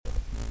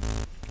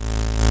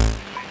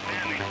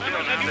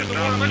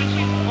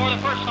emergency for the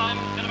first time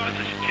in about...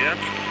 This is Jim,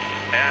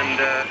 and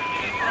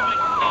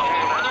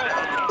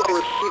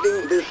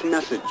receiving this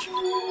message.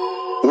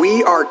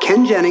 We are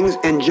Ken Jennings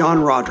and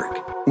John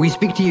Roderick. We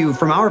speak to you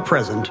from our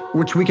present,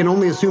 which we can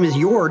only assume is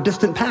your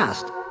distant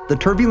past, the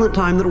turbulent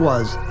time that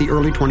was the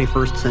early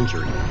 21st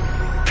century.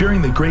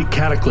 Fearing the great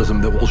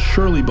cataclysm that will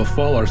surely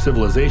befall our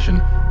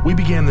civilization, we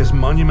began this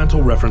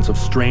monumental reference of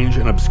strange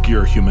and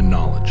obscure human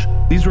knowledge.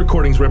 These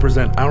recordings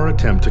represent our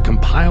attempt to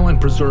compile and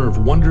preserve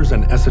wonders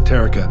and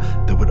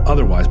esoterica that would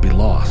otherwise be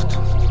lost.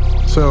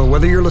 So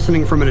whether you're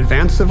listening from an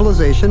advanced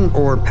civilization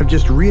or have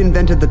just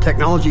reinvented the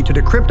technology to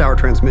decrypt our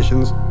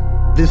transmissions,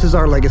 this is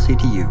our legacy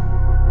to you.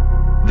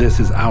 This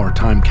is our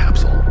time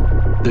capsule.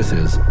 This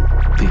is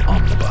the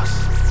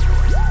Omnibus.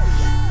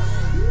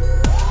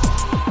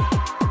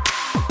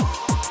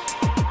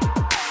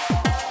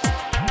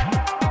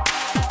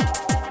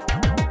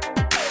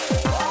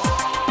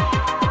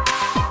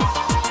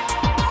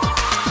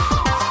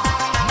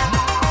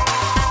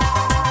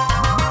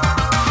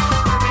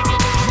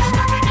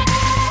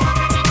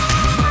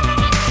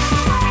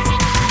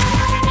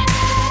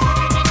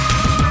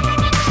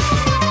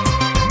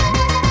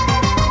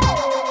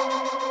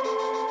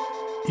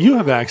 You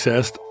have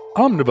accessed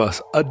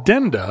Omnibus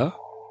Addenda,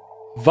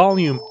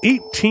 Volume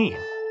 18,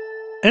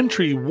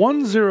 Entry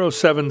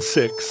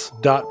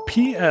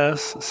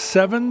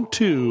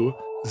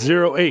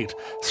 1076.PS7208,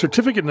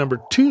 Certificate Number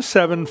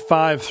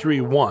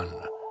 27531,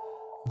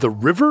 The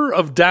River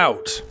of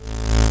Doubt.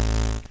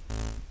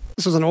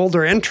 This was an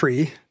older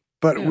entry,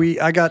 but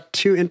I got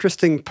two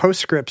interesting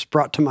postscripts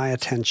brought to my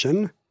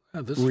attention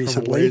This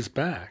recently. is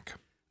from ways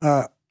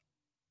back.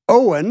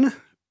 Owen,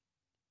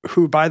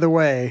 who, by the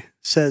way,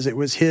 says it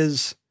was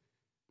his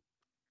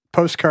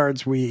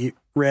postcards we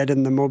read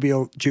in the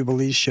Mobile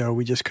Jubilees show.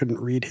 We just couldn't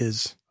read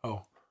his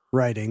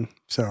writing,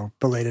 so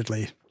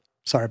belatedly,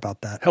 sorry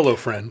about that. Hello,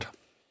 friend.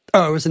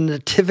 Oh, it was a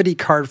nativity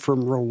card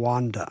from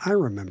Rwanda. I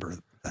remember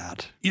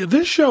that. Yeah,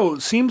 this show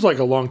seems like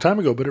a long time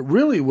ago, but it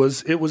really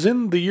was. It was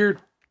in the year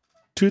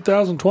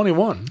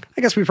 2021.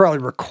 I guess we probably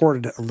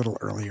recorded it a little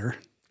earlier.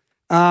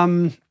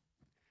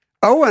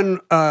 Owen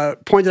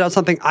pointed out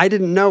something I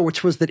didn't know,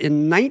 which was that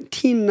in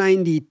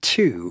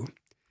 1992,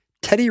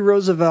 Teddy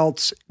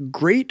Roosevelt's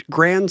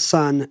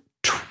great-grandson,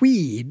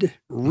 Tweed,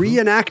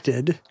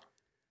 reenacted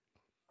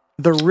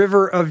the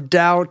River of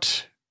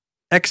Doubt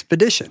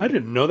expedition. I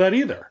didn't know that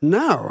either.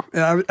 No.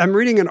 I'm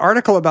reading an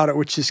article about it,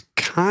 which is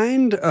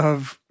kind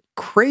of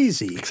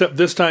crazy. Except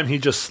this time he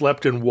just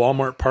slept in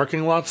Walmart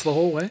parking lots the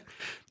whole way?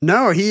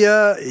 No,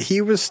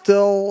 he was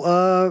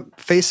still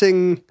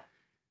facing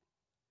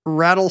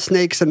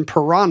rattlesnakes and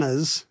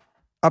piranhas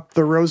up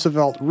the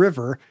Roosevelt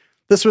River.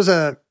 This was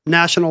a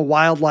National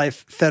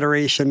Wildlife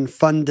Federation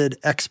funded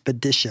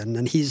expedition,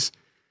 and he's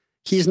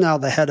now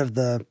the head of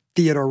the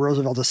Theodore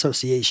Roosevelt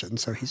Association,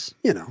 so he's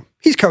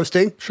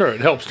coasting. Sure,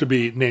 it helps to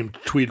be named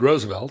Tweed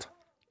Roosevelt.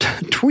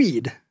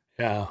 Tweed?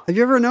 Yeah. Have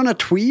you ever known a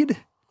Tweed?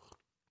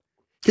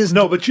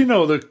 No, but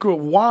the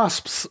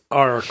wasps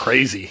are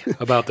crazy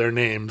about their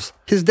names.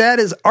 His dad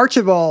is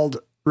Archibald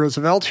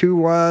Roosevelt, who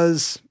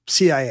was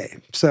CIA.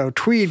 So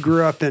Tweed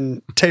grew up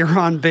in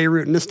Tehran,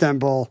 Beirut, and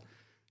Istanbul,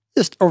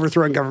 just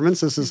overthrowing governments.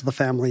 This is the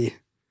family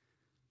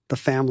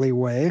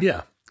way.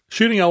 Yeah.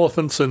 Shooting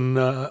elephants and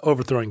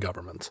overthrowing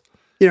governments.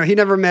 He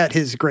never met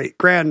his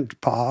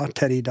great-grandpa.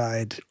 Teddy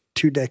died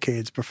 2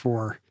 decades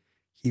before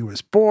he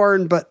was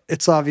born, but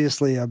it's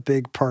obviously a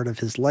big part of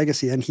his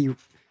legacy. And he,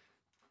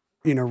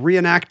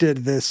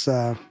 reenacted this.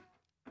 So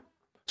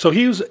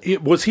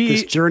was he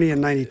this journey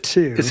in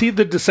 92? Is he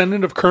the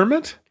descendant of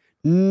Kermit?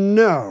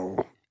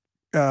 No.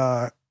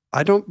 I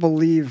don't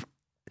believe.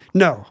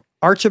 No.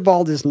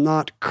 Archibald is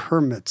not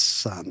Kermit's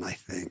son, I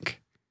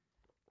think.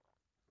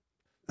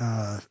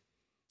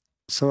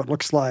 So it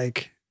looks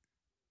like,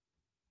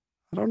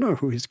 I don't know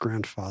who his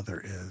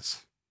grandfather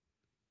is.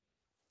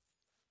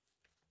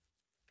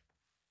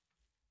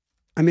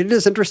 I mean, it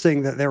is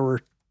interesting that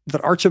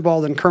that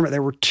Archibald and Kermit,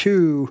 there were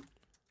 2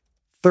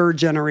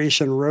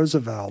 third-generation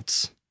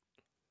Roosevelts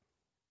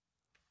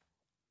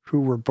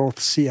who were both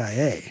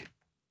CIA.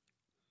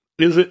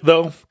 Is it,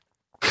 though?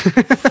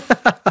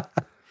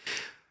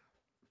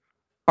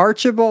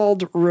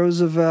 Archibald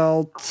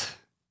Roosevelt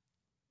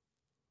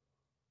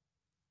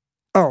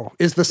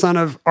is the son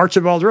of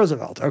Archibald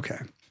Roosevelt. Okay.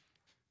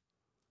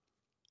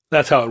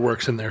 That's how it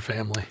works in their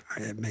family.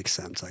 It makes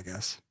sense, I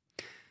guess.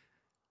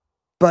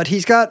 But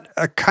he's got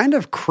a kind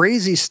of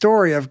crazy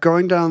story of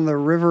going down the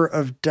River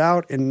of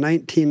Doubt in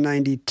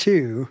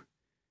 1992.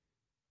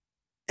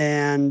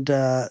 And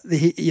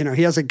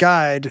he has a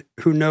guide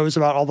who knows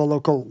about all the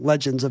local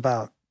legends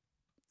about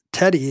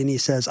Teddy, and he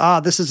says,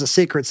 this is a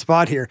secret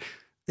spot here.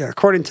 Yeah,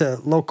 according to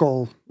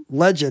local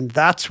legend,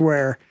 that's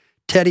where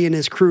Teddy and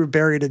his crew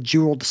buried a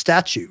jeweled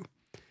statue.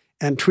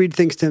 And Tweed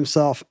thinks to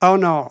himself, oh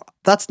no,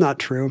 that's not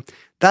true.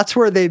 That's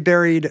where they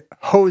buried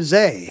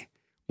Jose,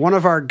 one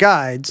of our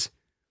guides,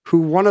 who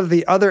one of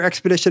the other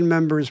expedition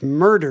members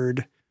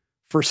murdered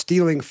for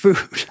stealing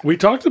food. We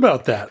talked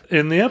about that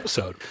in the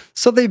episode.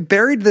 So they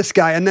buried this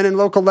guy, and then in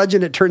local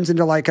legend, it turns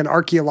into like an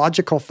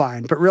archaeological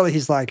find. But really,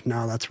 he's like,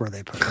 no, that's where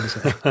they put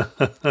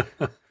him.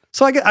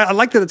 So I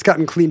like that it's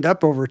gotten cleaned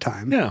up over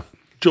time. Yeah,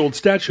 jeweled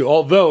statue.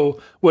 Although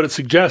what it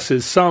suggests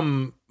is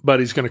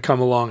somebody's going to come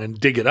along and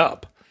dig it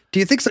up. Do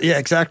you think so? Yeah,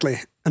 exactly.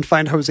 And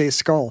find Jose's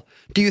skull.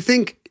 Do you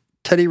think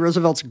Teddy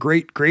Roosevelt's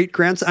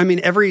great-great-grandson, I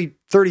mean, every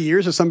 30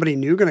 years is somebody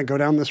new going to go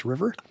down this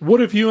river? What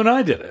if you and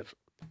I did it?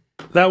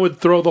 That would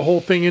throw the whole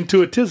thing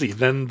into a tizzy.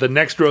 Then the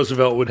next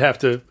Roosevelt would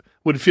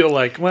feel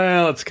like,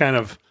 well, it's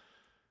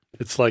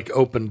like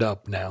opened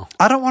up now.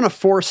 I don't want to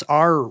force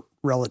our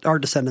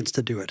descendants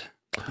to do it.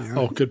 You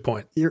know? Oh, good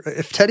point.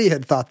 If Teddy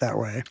had thought that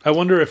way. I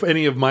wonder if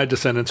any of my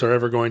descendants are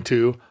ever going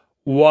to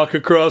walk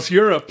across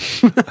Europe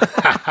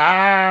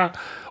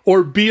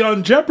or be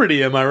on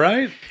Jeopardy. Am I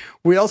right?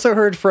 We also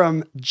heard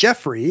from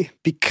Jeffrey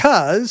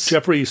because...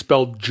 Jeffrey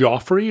spelled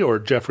Joffrey or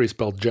Jeffrey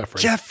spelled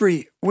Jeffrey?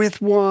 Jeffrey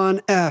with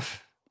one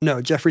F. No,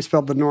 Jeffrey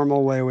spelled the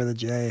normal way with a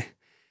J.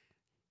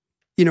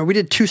 You know, we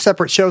did 2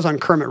 separate shows on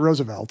Kermit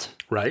Roosevelt.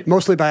 Right.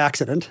 Mostly by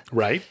accident.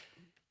 Right.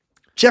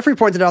 Jeffrey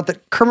pointed out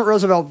that Kermit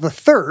Roosevelt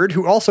III,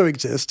 who also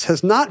exists,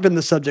 has not been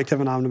the subject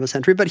of an omnibus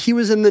entry, but he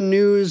was in the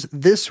news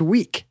this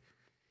week.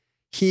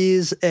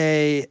 He's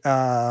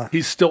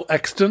He's still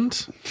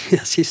extant?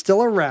 Yes, he's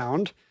still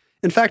around.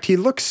 In fact, he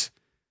looks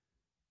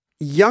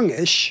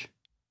youngish.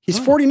 He's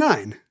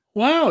 49.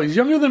 Wow, he's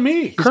younger than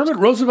me. Kermit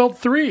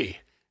Roosevelt III.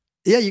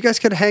 Yeah, you guys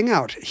could hang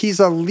out.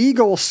 He's a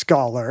legal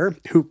scholar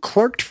who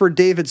clerked for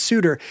David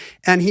Souter,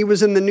 and he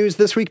was in the news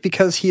this week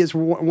because he is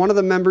one of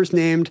the members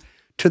named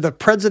to the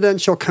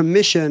presidential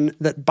commission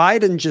that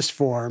Biden just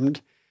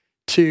formed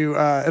to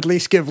at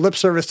least give lip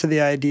service to the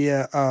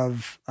idea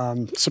of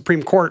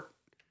Supreme Court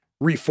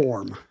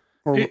reform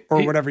or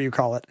whatever you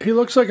call it. He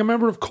looks like a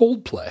member of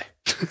Coldplay.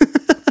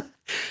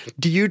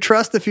 Do you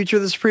trust the future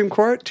of the Supreme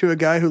Court to a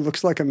guy who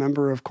looks like a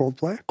member of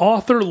Coldplay?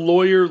 Author,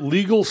 lawyer,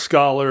 legal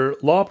scholar,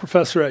 law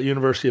professor at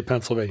University of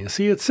Pennsylvania.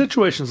 See, it's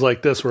situations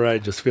like this where I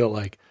just feel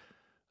like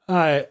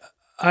I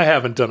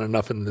haven't done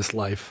enough in this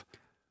life.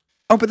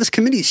 Oh, but this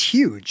committee's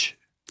huge.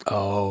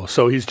 Oh,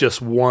 so he's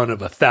just one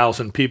of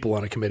 1,000 people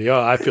on a committee.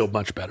 Oh, I feel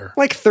much better.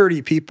 Like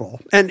 30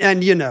 people.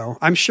 And you know,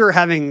 I'm sure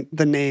having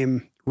the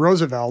name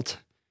Roosevelt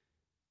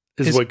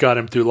is what got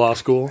him through law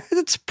school.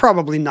 It's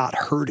probably not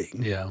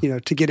hurting, you know,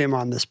 to get him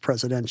on this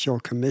presidential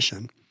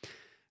commission.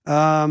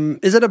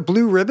 Is it a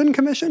blue ribbon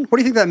commission? What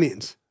do you think that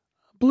means?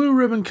 Blue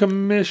ribbon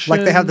commission.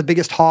 Like they have the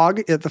biggest hog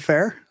at the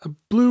fair? A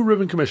blue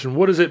ribbon commission.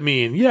 What does it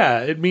mean?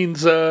 Yeah, it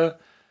means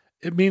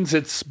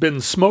it's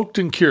been smoked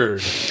and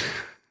cured.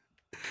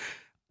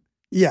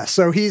 Yeah,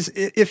 so he's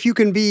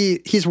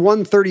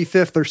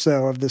 1/35th or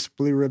so of this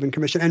blue ribbon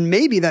commission. And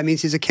maybe that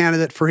means he's a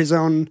candidate for his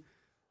own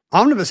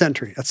omnibus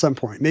entry at some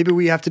point. Maybe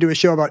we have to do a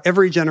show about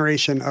every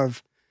generation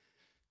of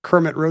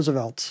Kermit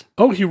Roosevelts.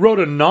 Oh, he wrote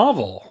a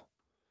novel,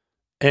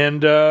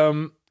 and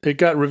it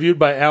got reviewed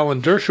by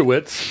Alan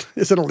Dershowitz.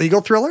 Is it a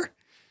legal thriller?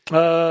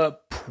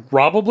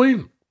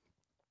 Probably.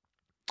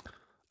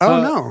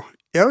 Oh, no.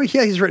 Oh,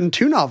 yeah, he's written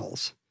 2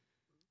 novels.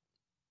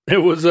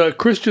 It was a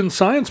Christian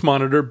Science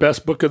Monitor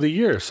Best Book of the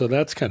Year, so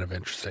that's kind of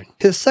interesting.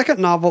 His second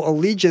novel,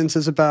 Allegiance,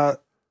 is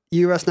about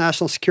U.S.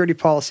 national security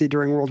policy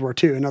during World War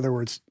II. In other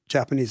words,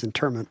 Japanese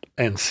internment.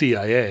 And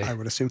CIA. I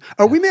would assume.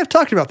 Oh, we may have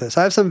talked about this.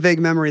 I have some vague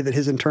memory that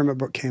his internment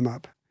book came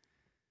up.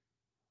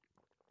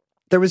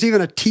 There was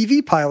even a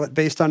TV pilot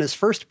based on his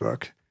first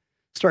book,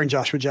 starring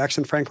Joshua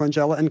Jackson, Frank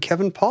Langella, and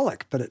Kevin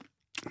Pollak, but it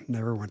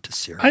never went to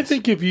series. I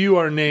think if you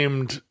are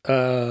named,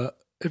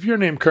 if you're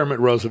named Kermit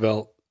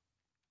Roosevelt,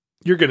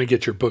 you're going to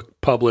get your book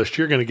published.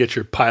 You're going to get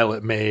your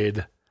pilot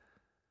made.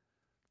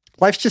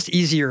 Life's just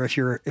easier if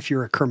you're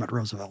a Kermit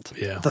Roosevelt.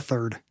 Yeah. The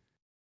third.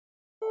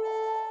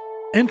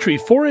 Entry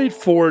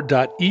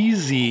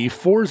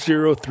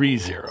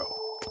 484.EZ4030.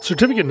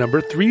 Certificate number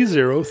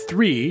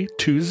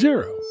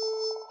 30320.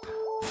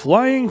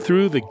 Flying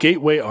through the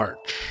Gateway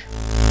Arch.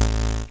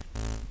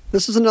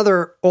 This is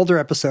another older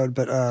episode,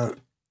 but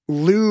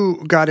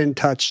Lou got in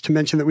touch to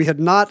mention that we had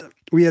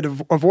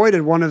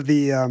avoided one of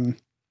the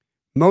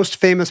most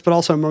famous but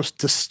also most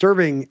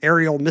disturbing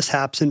aerial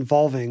mishaps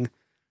involving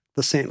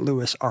the St.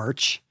 Louis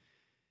Arch.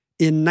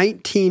 In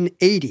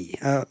 1980,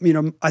 I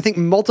think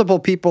multiple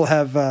people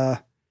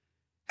have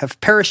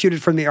parachuted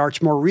from the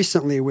arch more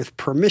recently with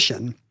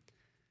permission.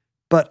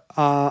 But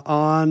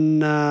in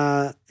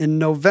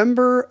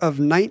November of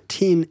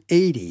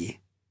 1980,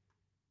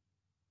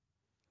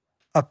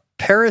 a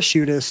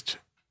parachutist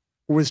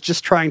was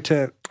just trying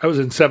to... I was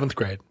in 7th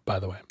grade, by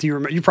the way.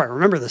 You probably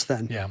remember this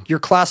then. Yeah. Your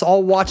class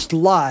all watched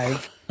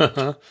live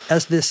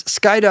as this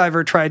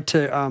skydiver tried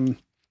to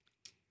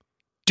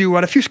do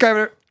what a few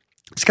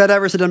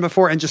skydivers had done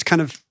before and just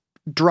kind of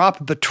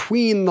drop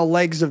between the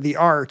legs of the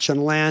arch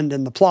and land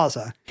in the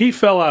plaza. He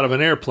fell out of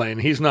an airplane.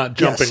 He's not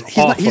jumping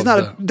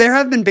There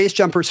have been base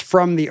jumpers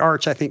from the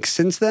arch, I think,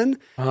 since then.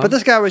 Uh-huh. But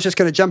this guy was just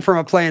going to jump from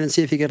a plane and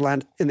see if he could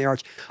land in the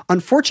arch.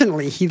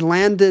 Unfortunately, he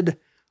landed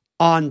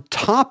on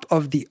top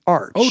of the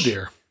arch. Oh,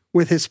 dear.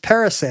 With his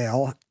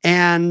parasail,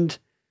 and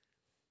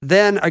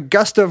Then a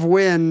gust of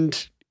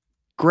wind,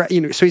 so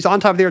he's on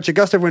top of the arch. A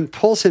gust of wind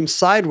pulls him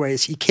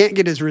sideways. He can't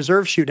get his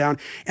reserve chute down,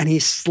 and he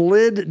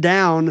slid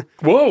down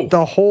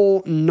the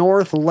whole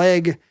north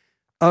leg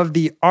of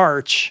the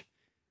arch,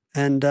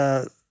 and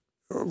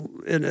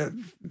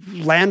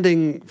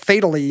landing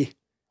fatally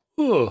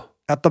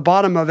at the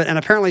bottom of it. And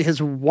apparently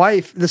his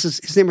wife,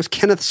 his name was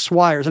Kenneth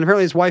Swires, and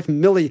apparently his wife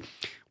Millie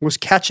was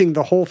catching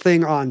the whole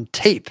thing on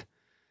tape.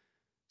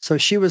 So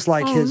she was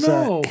like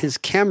his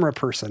camera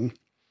person.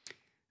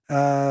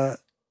 But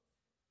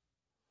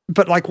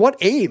like, what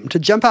aim to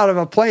jump out of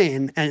a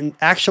plane and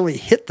actually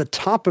hit the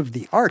top of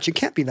the arch? It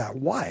can't be that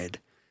wide.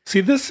 See,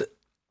 this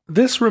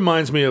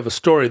reminds me of a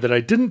story that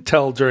I didn't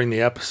tell during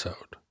the episode.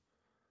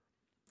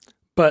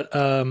 But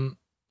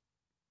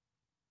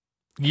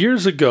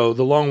years ago,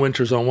 the Long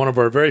Winters, on one of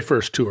our very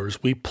first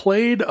tours, we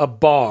played a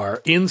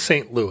bar in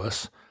St.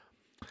 Louis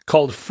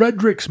called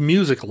Frederick's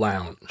Music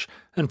Lounge.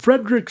 And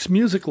Frederick's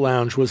Music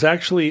Lounge was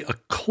actually a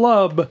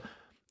club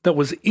that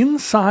was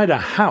inside a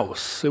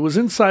house. It was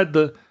inside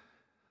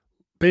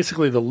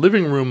basically the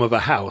living room of a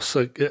house,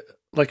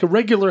 like a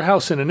regular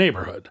house in a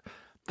neighborhood,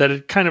 that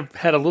it kind of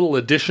had a little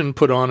addition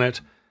put on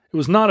it. It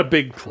was not a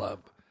big club.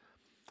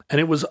 And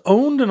it was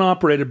owned and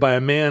operated by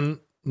a man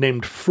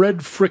named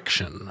Fred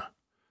Friction.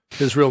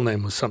 His real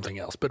name was something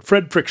else, but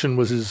Fred Friction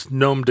was his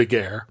nom de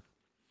guerre.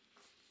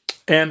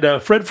 And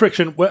Fred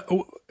Friction,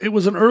 it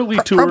was an early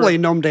tour. Probably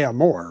nom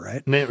d'amour,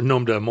 right?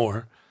 Nom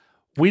d'amour.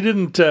 We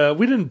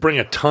didn't bring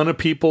a ton of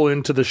people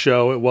into the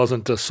show. It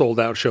wasn't a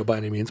sold-out show by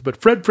any means,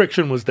 but Fred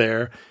Friction was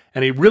there,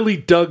 and he really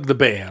dug the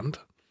band.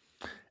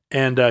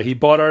 And he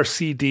bought our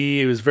CD.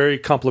 He was very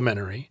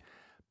complimentary.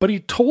 But he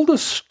told a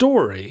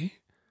story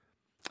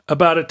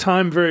about a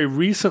time very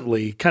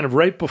recently, kind of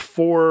right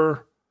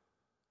before.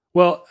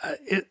 Well,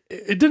 it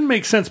didn't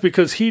make sense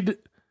because he'd.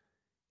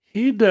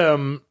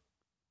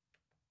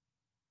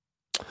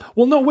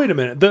 Well, no, wait a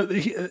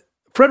minute.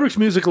 Frederick's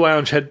Music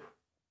Lounge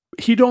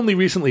he'd only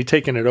recently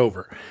taken it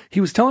over. He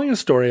was telling a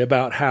story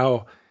about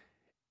how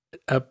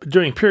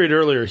during a period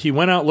earlier, he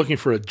went out looking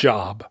for a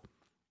job,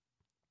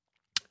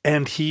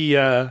 and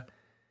he'd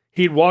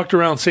walked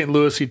around St.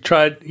 Louis. He'd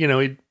tried,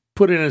 he'd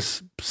put in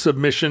his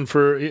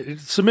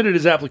submitted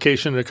his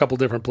application in a couple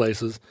different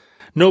places.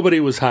 Nobody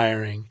was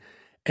hiring.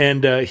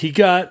 And he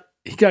got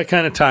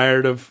kind of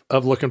tired of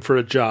looking for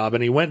a job,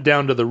 and he went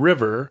down to the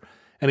river,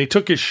 and he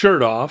took his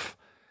shirt off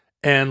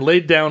and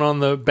laid down on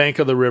the bank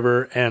of the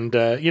river and,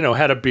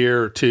 had a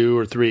beer or two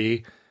or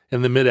three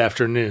in the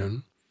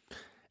mid-afternoon.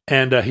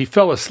 And he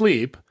fell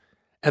asleep.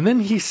 And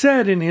then he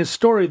said in his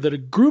story that a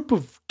group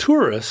of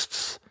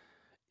tourists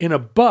in a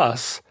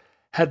bus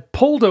had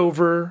pulled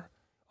over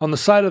on the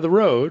side of the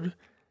road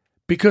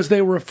because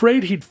they were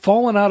afraid he'd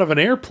fallen out of an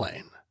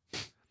airplane.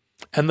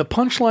 And the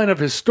punchline of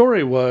his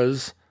story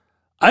was,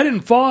 I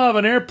didn't fall out of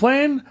an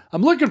airplane.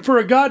 I'm looking for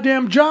a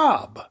goddamn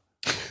job.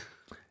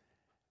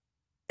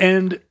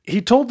 And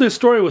he told this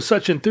story with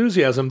such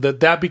enthusiasm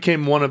that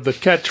became one of the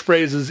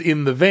catchphrases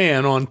in the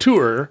van on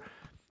tour.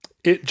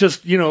 It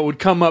just, it would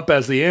come up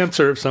as the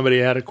answer if somebody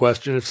had a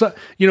question.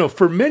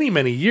 For many,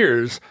 many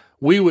years,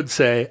 we would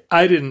say,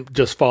 I didn't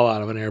just fall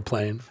out of an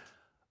airplane.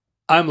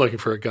 I'm looking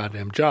for a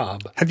goddamn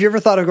job. Have you ever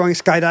thought of going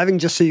skydiving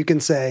just so you can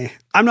say,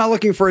 I'm not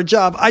looking for a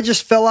job, I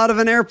just fell out of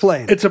an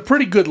airplane? It's a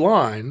pretty good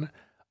line.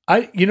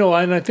 I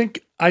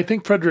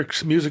think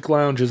Frederick's Music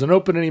Lounge isn't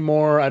open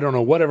anymore. I don't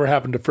know whatever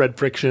happened to Fred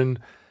Friction.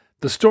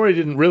 The story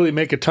didn't really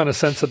make a ton of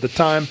sense at the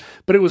time,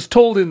 but it was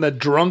told in the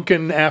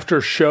drunken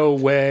after-show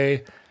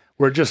way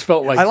where it just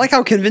felt like... I like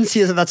how convinced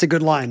he is that that's a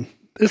good line.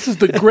 This is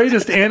the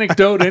greatest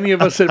anecdote any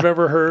of us have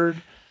ever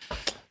heard.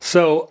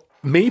 So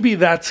maybe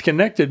that's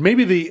connected.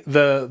 Maybe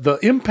the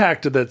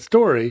impact of that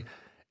story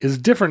is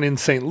different in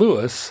St.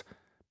 Louis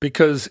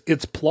because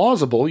it's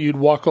plausible you'd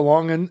walk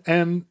along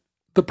and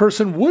the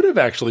person would have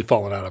actually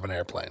fallen out of an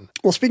airplane.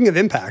 Well, speaking of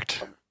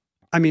impact,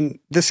 I mean,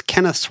 this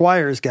Kenneth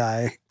Swires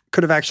guy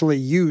could have actually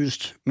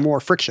used more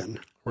friction.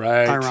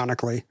 Right.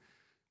 Ironically.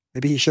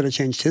 Maybe he should have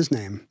changed his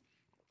name.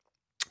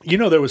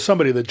 There was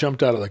somebody that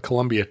jumped out of the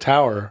Columbia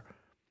Tower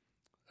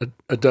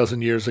a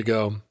dozen years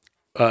ago,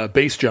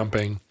 base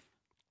jumping.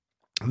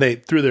 They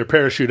threw their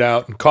parachute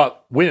out and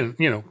caught wind,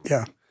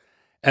 Yeah.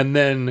 And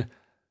then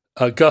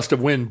a gust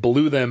of wind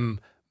blew them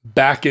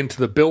back into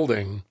the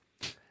building,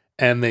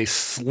 and they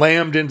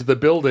slammed into the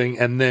building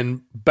and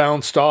then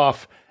bounced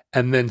off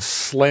and then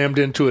slammed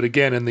into it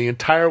again. And the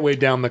entire way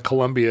down the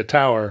Columbia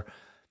Tower,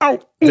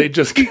 they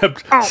just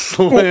kept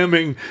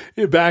slamming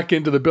back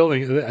into the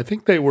building. I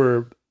think they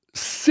were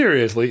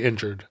seriously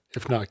injured,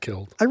 if not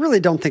killed. I really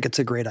don't think it's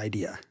a great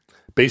idea.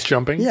 Base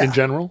jumping in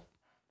general?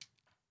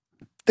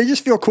 They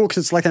just feel cool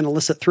because it's like an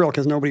illicit thrill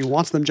because nobody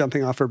wants them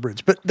jumping off a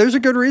bridge. But there's a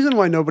good reason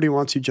why nobody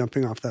wants you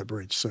jumping off that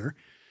bridge, sir.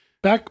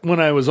 Back when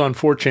I was on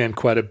 4chan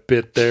quite a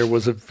bit, there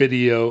was a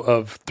video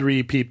of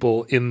 3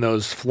 people in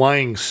those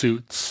flying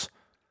suits.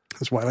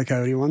 Those Wile E.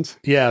 Coyote ones?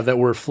 Yeah, that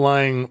were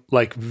flying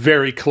like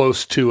very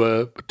close to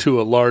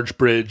a large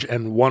bridge,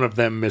 and one of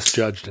them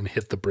misjudged and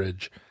hit the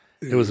bridge.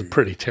 It was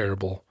pretty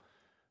terrible.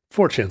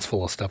 4chan's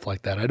full of stuff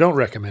like that. I don't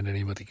recommend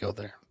anybody go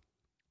there.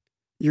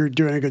 You're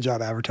doing a good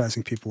job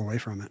advertising people away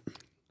from it.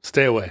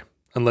 Stay away,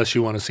 unless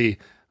you want to see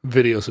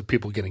videos of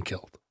people getting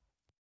killed.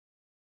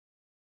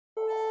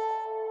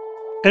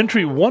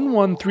 Entry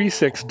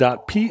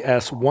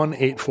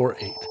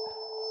 1136.PS1848.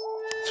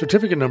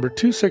 Certificate number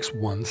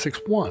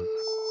 26161.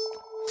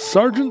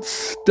 Sergeant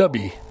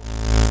Stubby.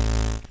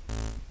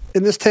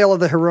 In this tale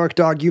of the heroic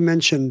dog, you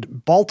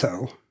mentioned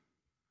Balto.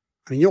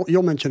 I mean,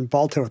 you'll mention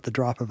Balto at the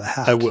drop of a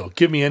hat. I will.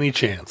 Give me any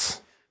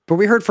chance. But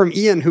we heard from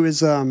Ian, who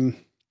is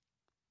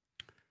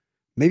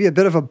maybe a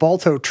bit of a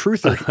Balto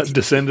truther. A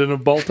descendant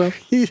of Balto?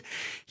 He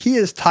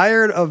is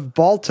tired of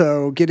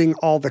Balto getting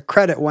all the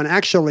credit when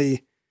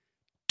actually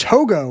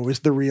Togo is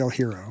the real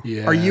hero.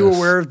 Yes. Are you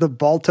aware of the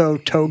Balto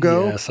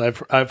Togo? Yes, I've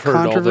heard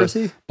all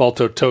the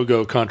Balto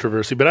Togo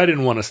controversy, but I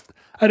didn't want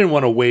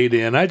to wade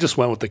in. I just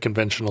went with the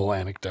conventional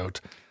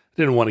anecdote.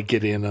 Didn't want to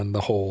get in on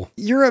the whole.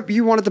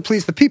 You wanted to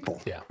please the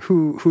people,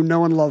 who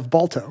know and love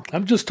Balto.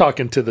 I'm just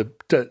talking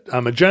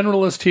I'm a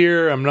generalist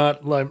here. I'm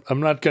not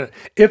gonna.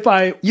 You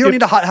don't need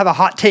to have a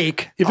hot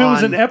take. If it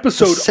was an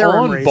episode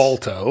on race.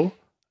 Balto,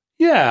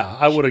 yeah,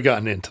 I would have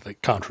gotten into the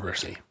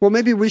controversy. Well,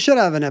 maybe we should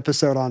have an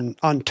episode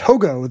on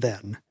Togo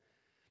then,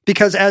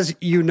 because as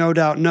you no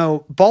doubt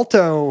know,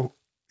 Balto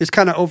is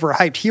kind of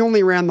overhyped. He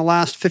only ran the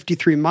last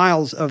 53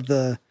 miles of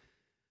the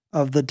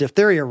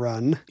diphtheria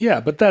run. Yeah,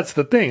 but that's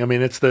the thing. I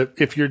mean, it's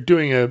if you're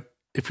doing a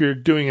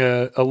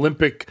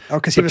Olympic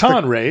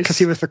baton race, because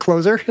he was the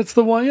closer. It's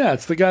the one. Yeah,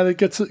 it's the guy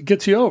that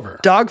gets you over.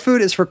 Dog food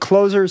is for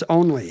closers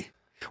only.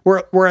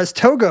 Whereas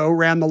Togo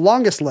ran the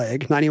longest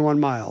leg, 91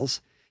 miles.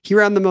 He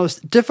ran the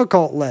most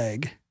difficult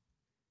leg,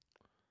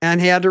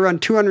 and he had to run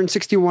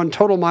 261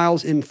 total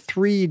miles in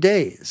 3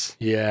 days.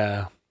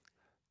 Yeah,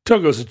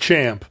 Togo's a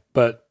champ,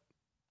 but.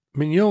 I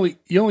mean, you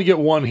only get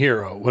one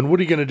hero. And what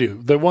are you going to do?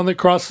 The one that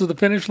crosses the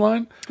finish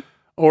line,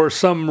 or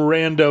some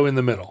rando in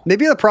the middle?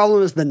 Maybe the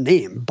problem is the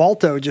name.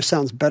 Balto just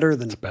sounds better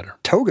than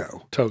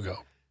Togo.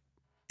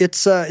 It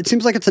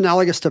seems like it's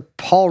analogous to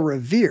Paul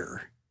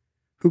Revere,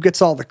 who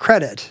gets all the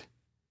credit,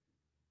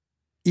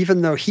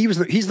 even though he's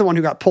the one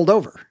who got pulled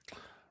over.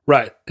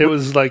 Right. It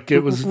was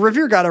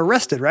Revere got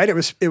arrested. Right. It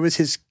was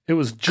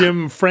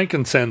Jim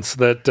Frankincense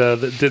that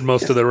did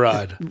most of the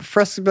ride.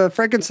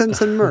 Frankincense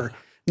and Myrrh.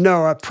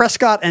 No,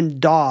 Prescott and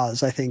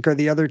Dawes, I think, are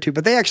the other two.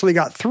 But they actually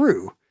got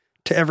through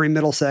to every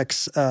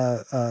Middlesex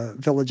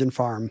village and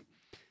farm.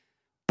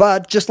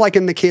 But just like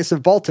in the case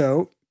of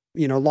Balto,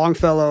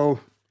 Longfellow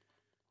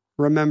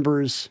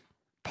remembers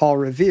Paul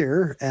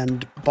Revere,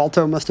 and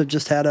Balto must have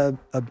just had a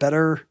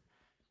better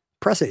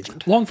press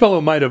agent.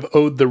 Longfellow might have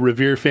owed the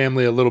Revere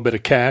family a little bit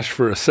of cash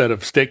for a set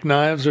of steak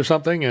knives or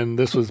something, and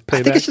this was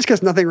payback. I think it's just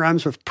because nothing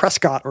rhymes with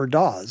Prescott or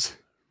Dawes.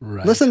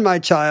 Right. Listen, my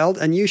child,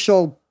 and you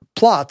shall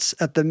plots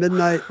at the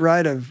midnight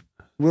ride of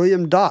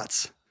William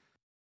Dots.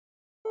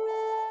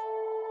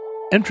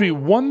 Entry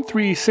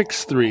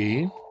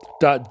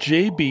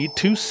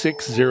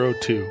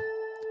 1363.JB2602.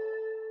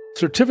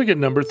 Certificate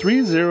number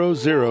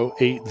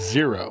 30080.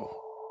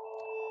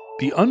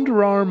 The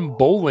underarm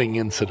bowling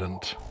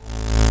incident.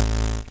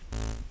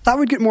 Thought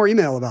we'd get more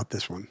email about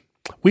this one.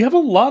 We have a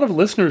lot of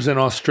listeners in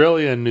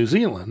Australia and New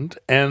Zealand,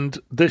 and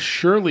this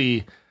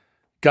surely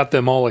got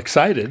them all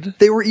excited.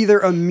 They were either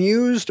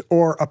amused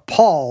or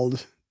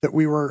appalled that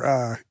we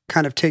were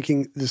kind of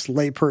taking this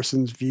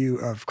layperson's view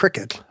of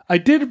cricket.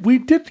 We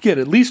did get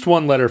at least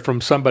one letter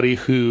from somebody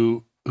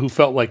who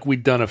felt like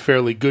we'd done a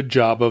fairly good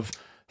job of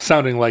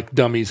sounding like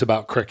dummies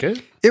about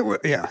cricket. It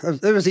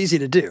was easy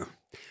to do.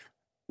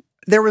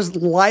 There was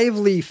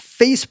lively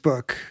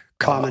Facebook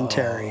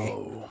commentary,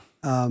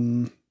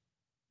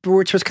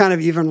 which was kind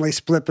of evenly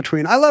split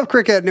between, I love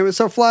cricket, and it was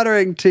so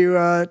flattering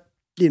to,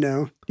 you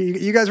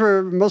guys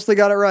mostly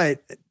got it right,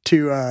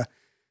 to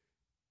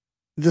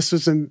this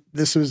is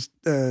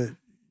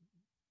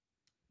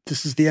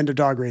the end of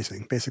dog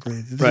racing,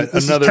 basically.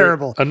 This is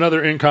terrible.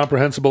 Another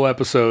incomprehensible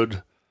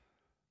episode.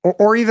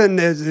 Or even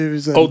it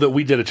was that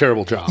we did a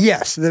terrible job.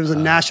 Yes, there was a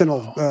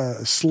national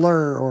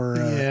slur or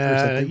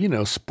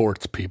something.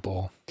 Sports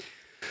people.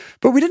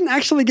 But we didn't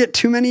actually get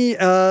too many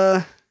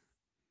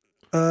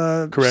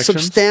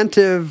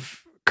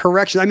substantive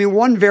corrections. I mean,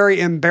 one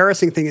very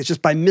embarrassing thing is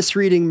just by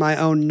misreading my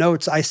own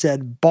notes, I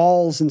said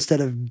balls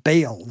instead of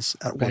bales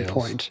at one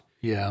point.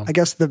 Yeah, I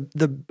guess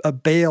a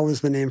bale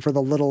is the name for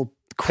the little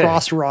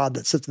cross rod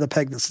that sits, the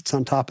peg that sits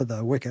on top of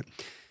the wicket.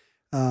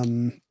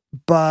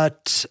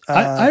 But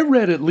I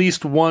read at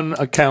least one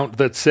account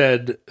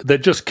that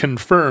just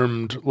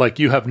confirmed, like,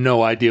 you have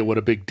no idea what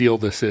a big deal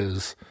this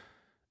is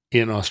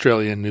in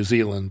Australia and New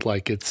Zealand.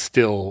 Like, it's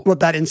still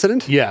that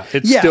incident. Yeah,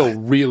 it's still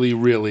really,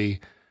 really.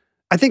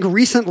 I think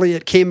recently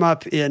it came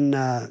up in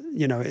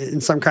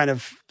in some kind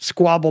of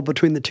squabble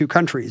between the two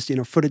countries.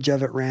 Footage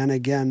of it ran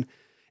again,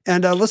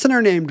 and a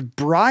listener named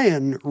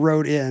Brian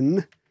wrote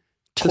in.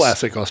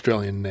 Classic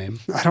Australian name.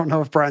 I don't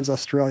know if Brian's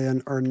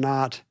Australian or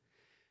not.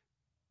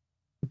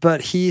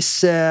 But he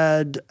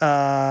said,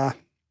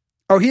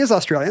 he is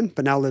Australian,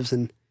 but now lives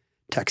in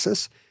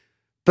Texas.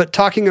 But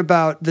talking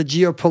about the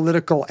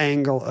geopolitical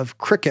angle of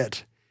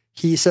cricket,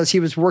 he says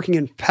he was working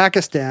in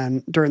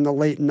Pakistan during the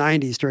late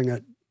 90s during a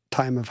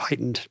time of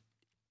heightened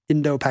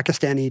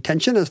Indo-Pakistani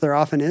tension, as there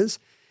often is,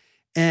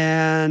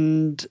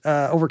 and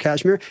over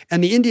Kashmir.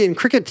 And the Indian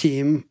cricket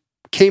team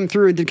came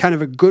through and did kind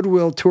of a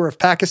goodwill tour of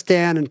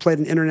Pakistan and played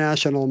an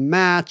international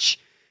match,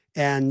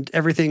 and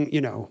everything,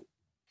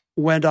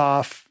 went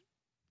off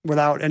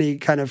without any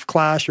kind of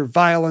clash or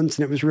violence.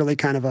 And it was really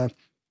kind of a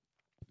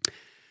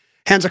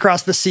hands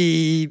across the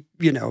sea,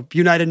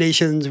 United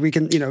Nations, we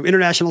can,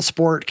 international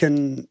sport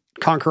can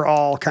conquer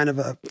all, kind of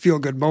a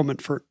feel-good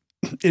moment for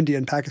India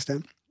and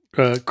Pakistan.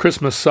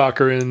 Christmas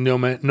soccer in no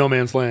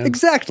man's land.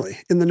 Exactly,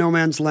 in the no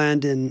man's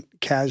land in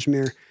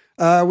Kashmir.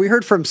 We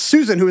heard from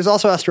Susan, who is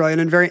also Australian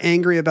and very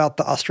angry about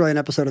the Australian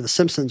episode of The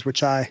Simpsons,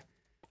 which I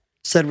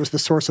said was the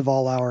source of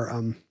all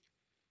our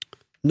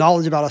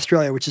knowledge about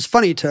Australia, which is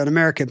funny to an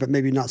American, but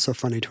maybe not so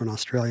funny to an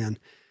Australian.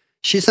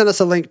 She sent us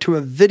a link to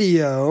a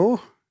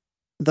video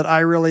that I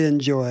really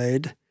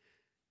enjoyed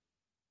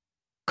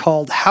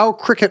called How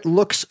Cricket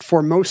Looks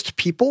for Most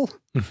People.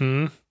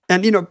 Mm-hmm.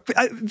 And,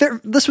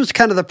 this was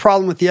kind of the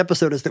problem with the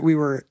episode, is that we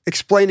were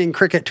explaining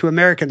cricket to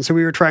Americans. So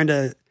we were trying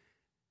to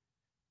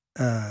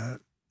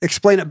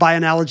explain it by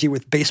analogy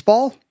with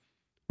baseball,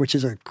 which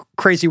is a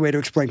crazy way to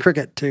explain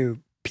cricket to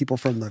people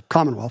from the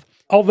Commonwealth.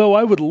 Although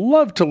I would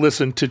love to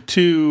listen to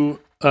two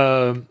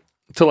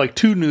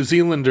New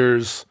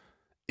Zealanders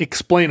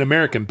explain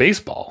American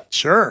baseball.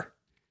 Sure.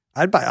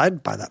 I'd buy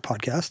that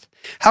podcast.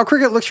 How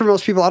Cricket Looks for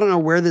Most People. I don't know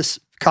where this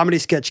comedy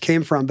sketch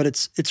came from, but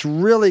it's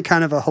really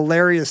kind of a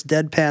hilarious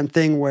deadpan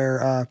thing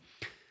where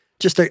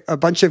just a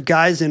bunch of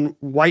guys in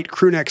white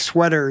crewneck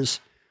sweaters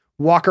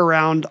walk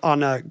around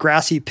on a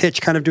grassy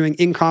pitch, kind of doing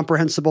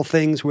incomprehensible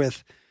things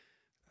with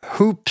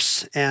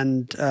hoops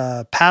and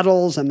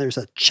paddles, and there's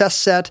a chess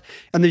set,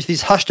 and there's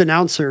these hushed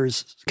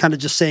announcers kind of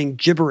just saying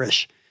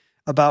gibberish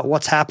about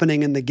what's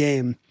happening in the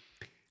game.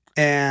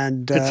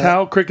 And it's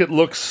how cricket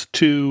looks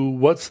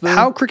to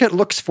how cricket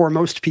looks for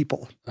most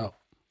people. Oh,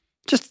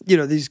 just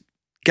these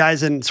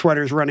guys in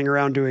sweaters running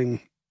around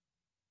doing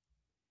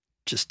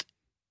just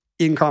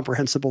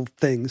incomprehensible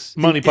things,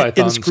 Monty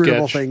Python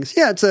inscrutable sketch. things.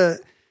 Yeah,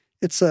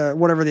 it's a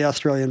whatever the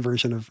Australian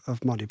version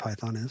of Monty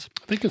Python is.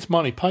 I think it's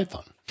Monty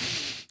Python.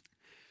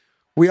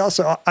 We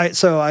also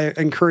I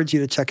encourage you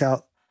to check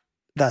out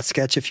that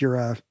sketch if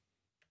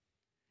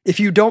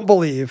you don't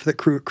believe that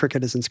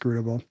cricket is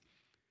inscrutable.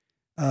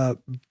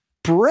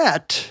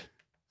 Brett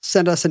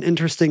sent us an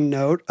interesting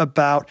note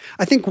about,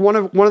 I think one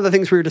of the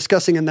things we were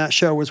discussing in that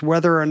show was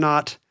whether or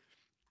not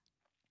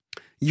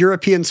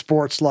European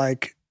sports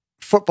like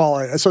football,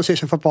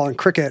 association football and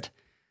cricket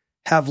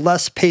have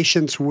less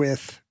patience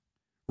with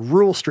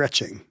rule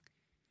stretching.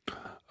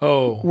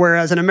 Oh.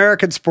 Whereas in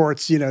American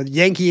sports,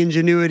 Yankee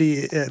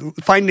ingenuity,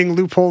 finding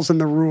loopholes in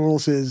the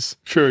rules is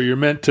sure, you're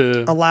meant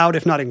to allowed,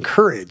 if not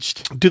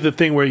encouraged. Do the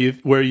thing where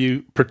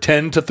you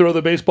pretend to throw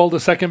the baseball to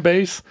second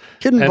base.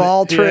 Hidden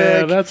ball trick.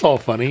 Yeah, that's all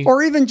funny.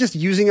 Or even just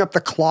using up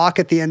the clock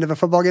at the end of a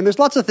football game. There's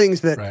lots of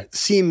things that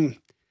seem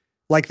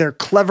like they're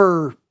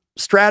clever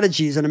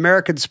strategies in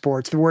American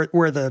sports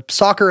where the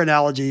soccer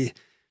analogy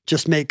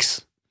just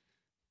makes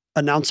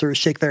announcers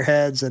shake their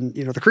heads, and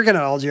the cricket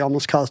analogy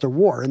almost caused a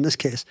war in this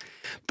case.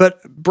 But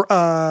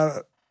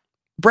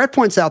Brett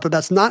points out that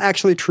that's not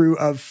actually true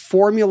of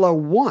Formula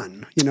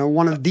One,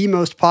 one of the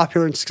most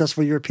popular and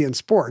successful European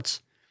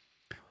sports,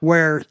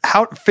 where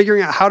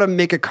figuring out how to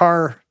make a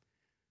car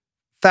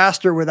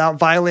faster without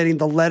violating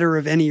the letter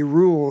of any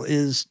rule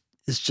is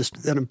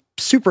just a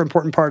super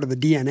important part of the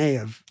DNA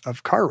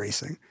of car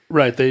racing.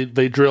 Right.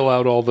 They drill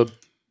out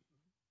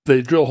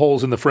they drill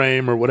holes in the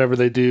frame or whatever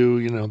they do,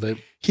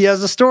 He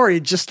has a story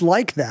just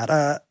like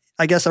that.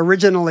 I guess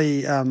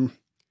originally,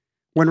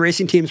 when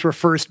racing teams were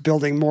first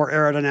building more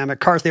aerodynamic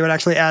cars, they would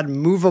actually add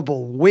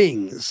movable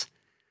wings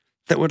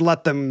that would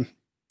let them,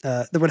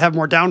 that would have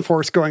more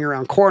downforce going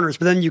around corners.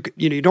 But then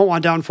you don't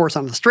want downforce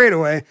on the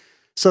straightaway,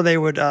 so they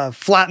would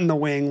flatten the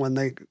wing when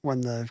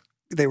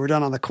they were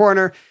done on the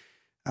corner.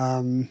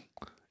 And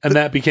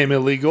that became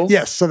illegal?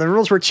 Yes. So the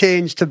rules were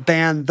changed to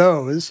ban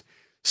those.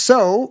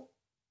 So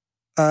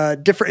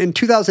in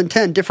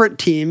 2010, different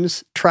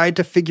teams tried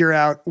to figure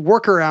out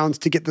workarounds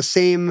to get the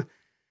same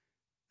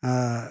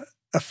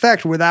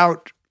effect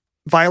without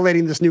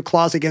violating this new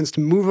clause against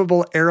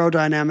movable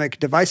aerodynamic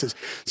devices.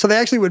 So they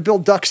actually would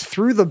build ducts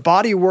through the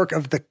bodywork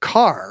of the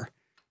car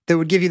that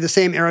would give you the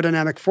same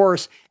aerodynamic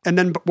force, and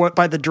then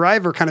by the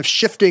driver kind of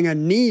shifting a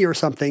knee or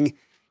something,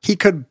 he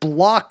could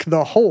block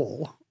the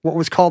hole, what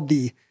was called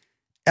the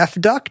F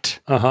duct.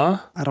 Uh-huh.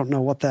 I don't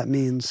know what that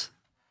means.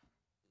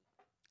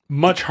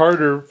 Much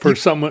harder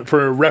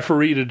for a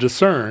referee to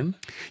discern.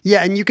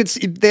 Yeah, and you could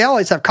see, they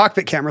always have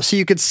cockpit cameras, so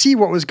you could see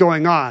what was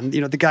going on.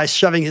 The guy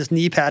shoving his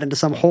knee pad into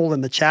some hole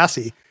in the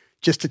chassis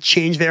just to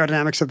change the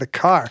aerodynamics of the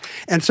car.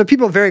 And so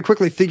people very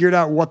quickly figured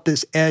out what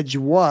this edge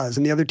was,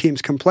 and the other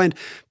teams complained.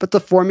 But the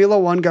Formula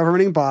One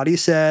governing body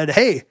said,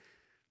 hey,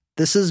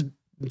 this is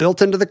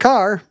built into the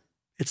car.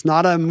 It's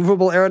not a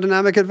movable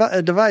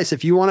aerodynamic device.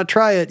 If you want to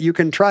try it, you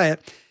can try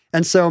it.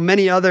 And so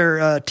many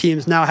other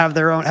teams now have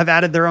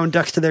added their own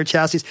ducts to their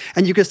chassis,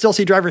 and you can still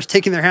see drivers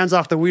taking their hands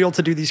off the wheel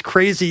to do these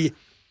crazy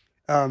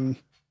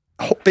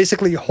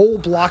basically hole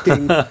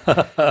blocking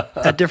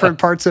at different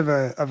parts of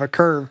a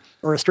curve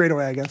or a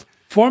straightaway, I guess.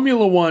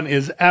 Formula One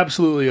is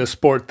absolutely a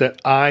sport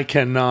that I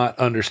cannot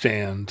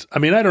understand. I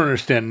mean, I don't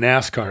understand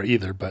NASCAR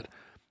either, but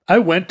I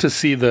went to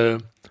see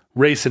the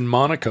race in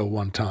Monaco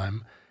one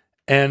time,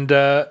 and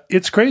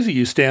it's crazy.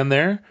 You stand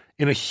there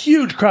in a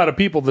huge crowd of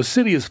people. The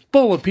city is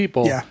full of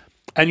people,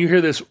 and you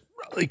hear this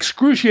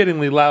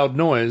excruciatingly loud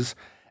noise,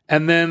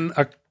 and then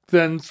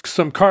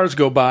some cars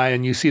go by,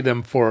 and you see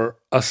them for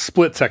a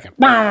split second.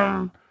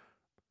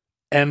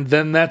 And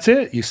then that's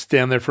it. You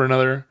stand there for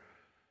another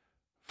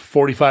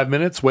 45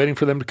 minutes waiting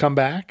for them to come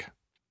back.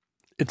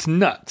 It's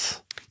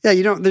nuts.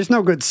 Yeah, there's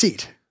no good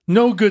seat.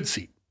 No good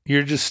seat.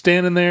 You're just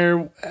standing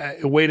there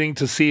waiting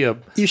to see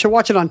You should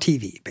watch it on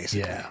TV,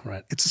 basically. Yeah,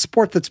 right. It's a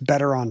sport that's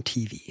better on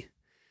TV.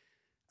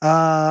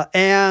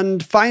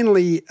 And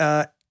finally,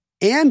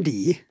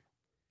 Andy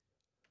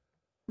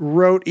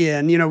wrote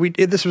in,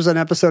 this was an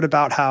episode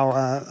about how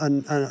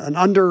an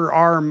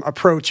underarm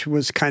approach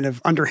was kind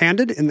of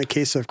underhanded in the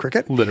case of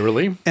cricket.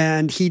 Literally.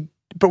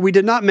 But we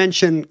did not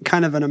mention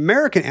kind of an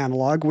American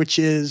analog, which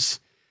is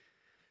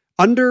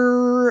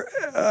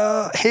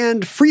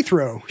underhand free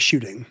throw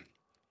shooting.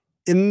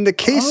 In the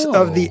case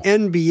of the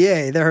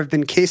NBA, there have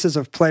been cases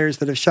of players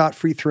that have shot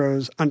free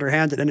throws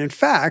underhanded. And in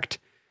fact,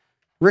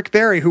 Rick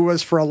Barry, who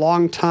was for a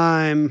long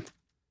time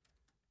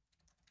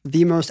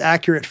the most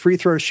accurate free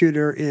throw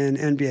shooter in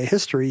NBA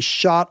history,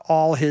 shot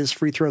all his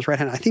free throws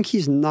right-handed. I think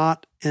he's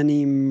not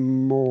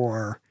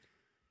anymore.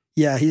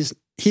 Yeah, he's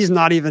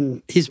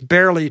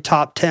barely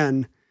top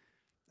 10.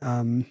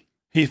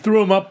 He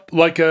threw him up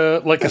like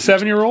a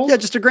 7-year-old? Yeah,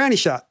 just a granny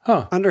shot,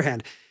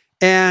 underhand.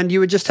 And you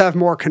would just have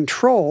more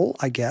control,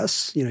 I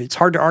guess. It's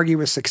hard to argue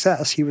with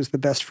success. He was the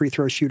best free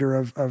throw shooter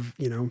of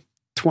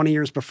 20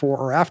 years before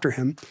or after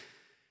him.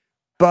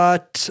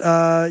 But,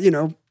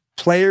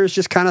 players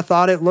just kind of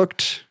thought it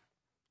looked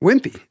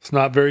wimpy. It's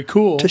not very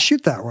cool to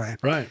shoot that way.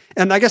 Right.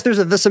 And I guess there's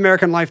a This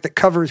American Life that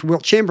covers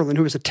Wilt Chamberlain,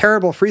 who was a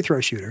terrible free throw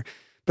shooter,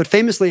 but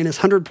famously in his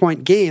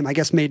 100-point game, I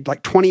guess made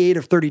like 28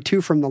 of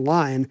 32 from the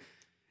line,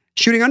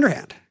 shooting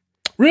underhand.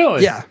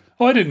 Really? Yeah.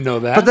 Oh, I didn't know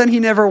that. But then he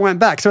never went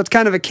back. So it's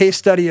kind of a case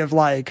study of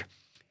like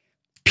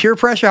peer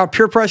pressure, how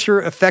peer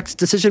pressure affects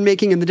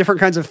decision-making and the different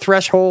kinds of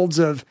thresholds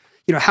of,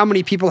 how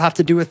many people have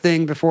to do a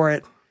thing before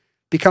it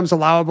becomes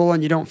allowable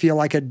and you don't feel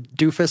like a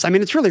doofus. I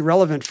mean, it's really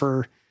relevant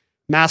for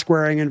mask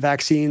wearing and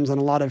vaccines and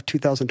a lot of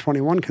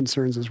 2021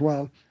 concerns as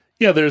well.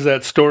 Yeah, there's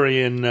that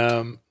story in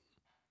the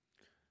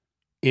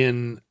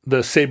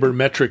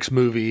Sabermetrics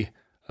movie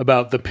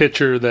about the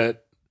pitcher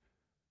that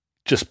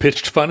just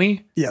pitched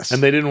funny. Yes.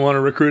 And they didn't want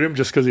to recruit him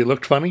just because he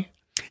looked funny.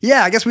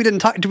 Yeah, I guess we didn't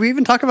talk. Did we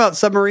even talk about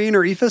submarine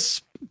or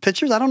EFIS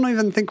pitchers? I don't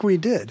even think we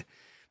did.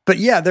 But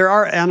yeah, there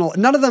are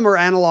none of them are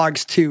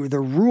analogs to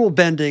the rule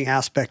bending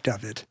aspect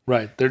of it.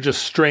 Right. They're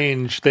just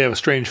strange. They have a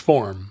strange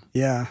form.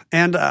 Yeah.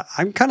 And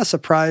I'm kind of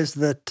surprised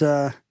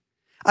that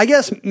I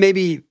guess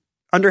maybe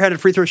underhanded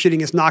free throw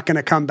shooting is not going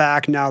to come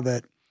back now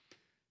that,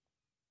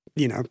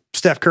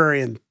 Steph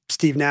Curry and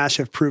Steve Nash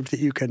have proved that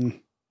you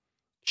can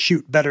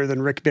shoot better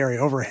than Rick Barry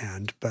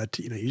overhand. But,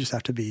 you just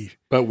have to be.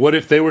 But what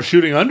if they were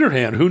shooting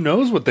underhand? Who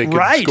knows what they could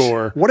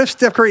score? What if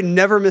Steph Curry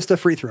never missed a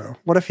free throw?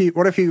 What if he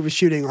was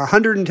shooting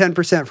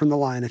 110% from the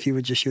line if he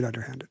would just shoot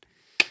underhanded?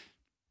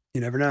 You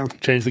never know.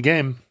 Change the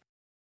game.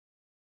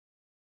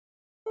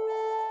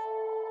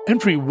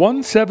 Entry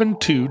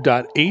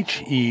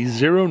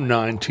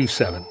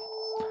 172.HE0927.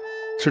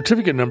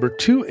 Certificate number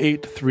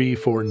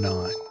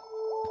 28349.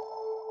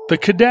 The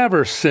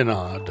Cadaver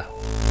Synod.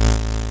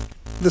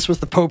 This was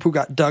the Pope who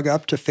got dug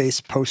up to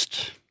face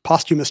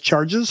posthumous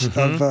charges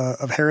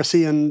of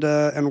heresy and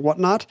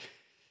whatnot.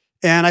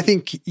 And I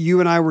think you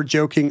and I were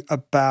joking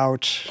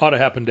about... Ought to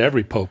happen to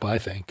every Pope, I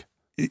think.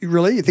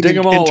 Really? You think dig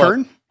them all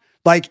turn? Up.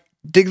 Like,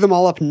 dig them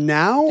all up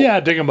now? Yeah,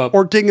 dig them up.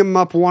 Or dig them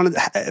up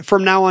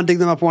from now on, dig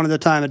them up one at a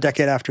time a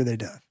decade after they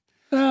die?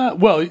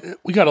 Well,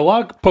 we got a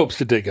lot of popes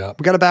to dig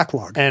up. We got a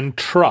backlog. And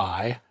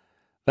try.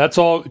 That's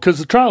all, because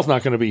the trial's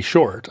not going to be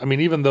short. I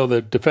mean, even though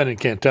the defendant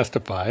can't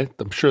testify,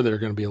 I'm sure there are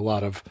going to be a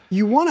lot of...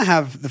 You want to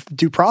have the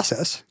due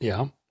process.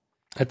 Yeah.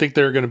 I think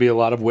there are going to be a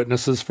lot of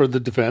witnesses for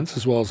the defense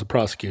as well as the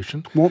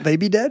prosecution. Won't they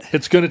be dead?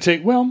 It's going to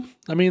take,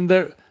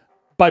 they're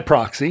by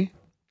proxy.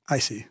 I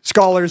see.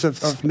 Scholars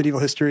of medieval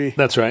history.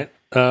 That's right.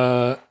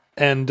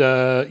 And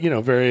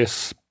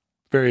various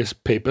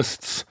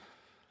papists.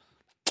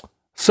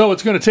 So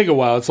it's going to take a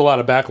while. It's a lot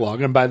of backlog.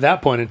 And by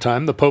that point in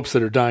time, the popes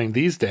that are dying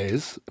these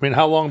days, I mean,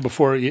 how long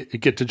before you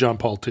get to John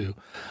Paul II?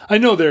 I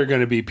know there are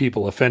going to be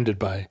people offended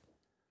by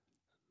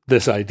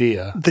this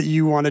idea. That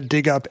you want to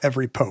dig up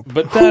every pope.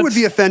 But who would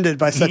be offended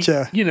by such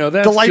a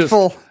that's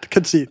delightful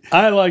conceit?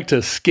 I like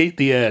to skate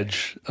the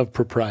edge of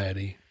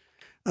propriety.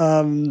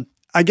 I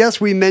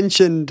guess we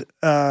mentioned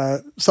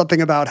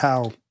something about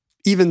how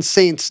even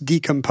saints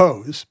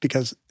decompose,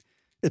 because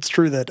it's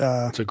true that...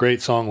 it's a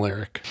great song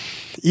lyric.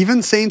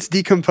 Even saints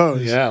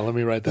decompose. Yeah, let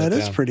me write that down. That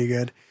is pretty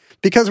good.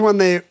 Because when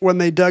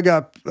they dug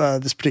up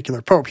this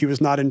particular pope, he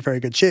was not in very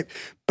good shape.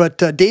 But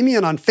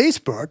Damien on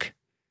Facebook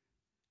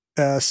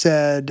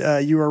said,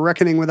 you are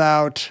reckoning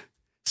without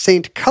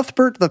Saint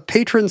Cuthbert, the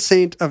patron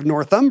saint of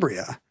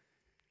Northumbria.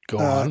 Go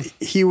on.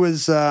 He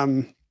was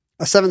a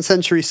 7th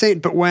century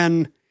saint, but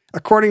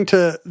according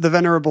to the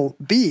Venerable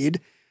Bede,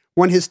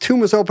 when his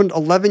tomb was opened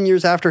 11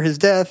 years after his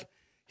death,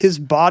 his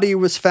body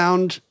was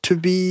found to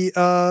be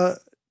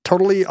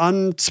totally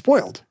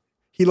unspoiled.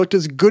 He looked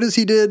as good as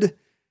he did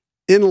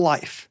in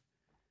life.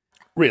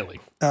 Really?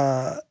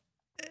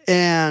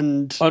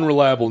 And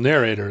unreliable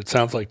narrator, it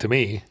sounds like to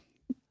me.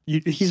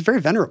 He's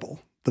very venerable,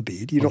 the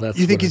Bede. You Well,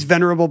 think he's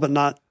venerable but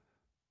not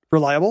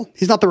reliable?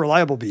 He's not the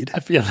reliable Bede. I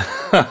feel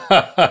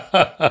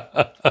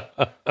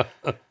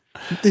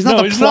He's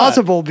not the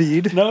plausible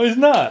Bede. No, he's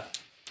not.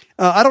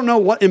 I don't know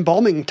what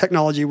embalming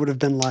technology would have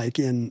been like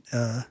in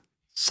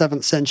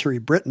 7th century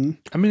Britain.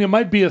 I mean, it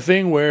might be a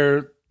thing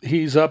where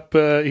he's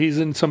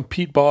in some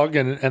peat bog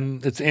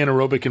and it's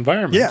anaerobic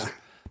environment. Yeah.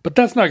 But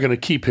that's not going to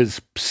keep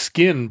his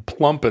skin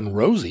plump and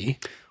rosy.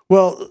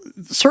 Well,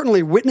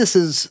 certainly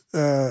witnesses,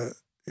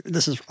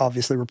 this is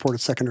obviously reported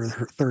second or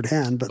third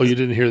hand. But you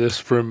didn't hear this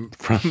from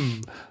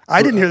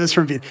I didn't hear this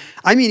from Bede.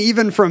 I mean,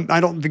 even from, I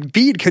don't think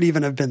Bede could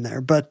even have been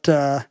there, but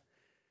it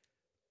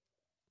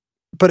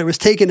was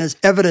taken as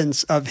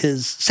evidence of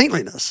his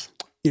saintliness.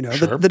 You know,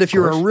 Sure, that if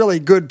you're a really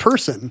good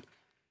person,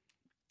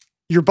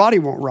 your body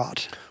won't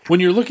rot. When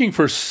you're looking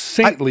for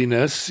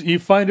saintliness, you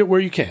find it where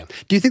you can.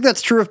 Do you think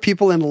that's true of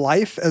people in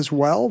life as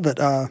well?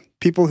 That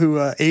people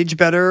who age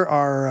better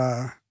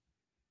are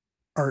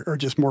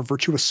just more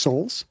virtuous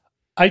souls?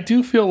 I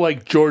do feel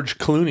like George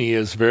Clooney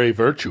is very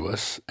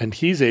virtuous, and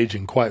he's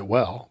aging quite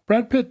well.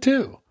 Brad Pitt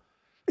too.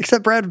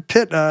 Except Brad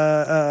Pitt,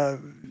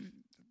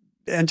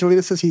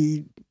 Angelina says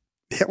he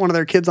hit one of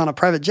their kids on a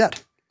private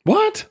jet.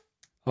 What?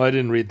 Oh, I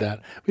didn't read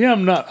that. But yeah,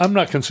 I'm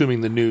not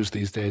consuming the news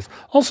these days.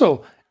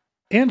 Also,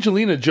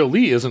 Angelina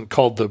Jolie isn't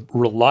called the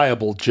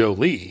reliable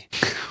Jolie.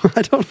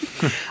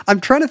 I'm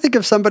trying to think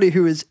of somebody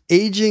who is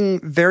aging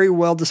very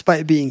well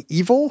despite being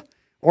evil,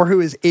 or who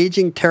is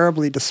aging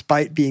terribly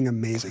despite being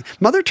amazing.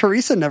 Mother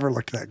Teresa never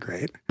looked that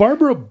great.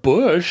 Barbara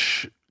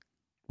Bush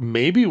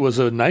maybe was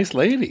a nice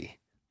lady,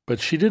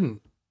 but she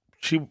didn't.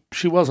 She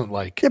wasn't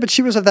like... Yeah, but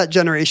she was of that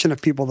generation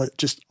of people that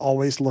just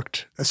always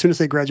looked, as soon as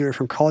they graduated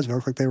from college, they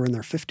looked like they were in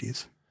their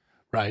 50s.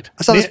 Right.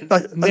 I saw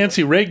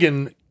Nancy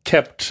Reagan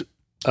kept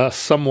a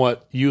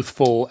somewhat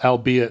youthful,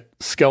 albeit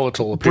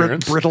skeletal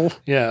appearance. Brittle.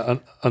 Yeah,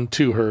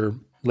 unto her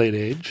late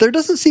age. There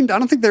doesn't seem... I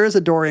don't think there is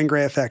a Dorian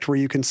Gray effect where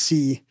you can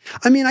see...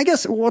 I mean, I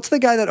guess, what's the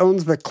guy that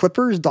owns the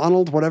Clippers?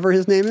 Donald, whatever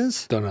his name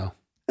is? Don't know.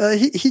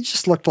 He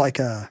just looked like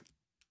a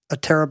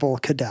terrible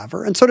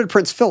cadaver. And so did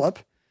Prince Philip.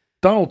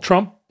 Donald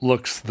Trump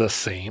looks the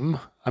same.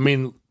 I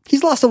mean...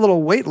 He's lost a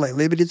little weight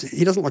lately, but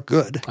he doesn't look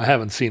good. I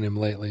haven't seen him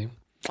lately.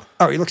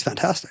 Oh, he looks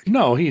fantastic.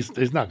 No, he's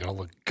not going to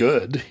look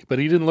good, but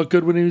he didn't look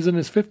good when he was in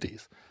his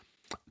 50s.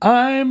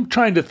 I'm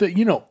trying to think,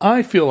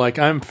 I feel like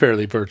I'm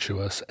fairly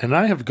virtuous, and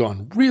I have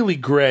gone really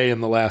gray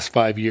in the last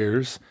 5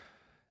 years.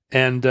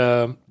 And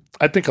I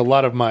think a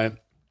lot of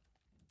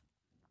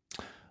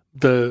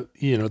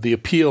the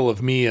appeal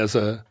of me as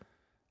a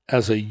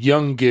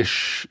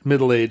youngish,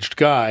 middle-aged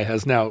guy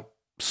has now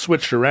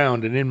switched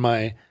around, and in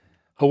my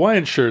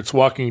Hawaiian shirts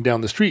walking down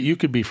the street, you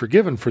could be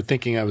forgiven for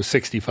thinking I was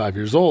 65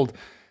 years old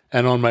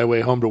and on my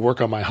way home to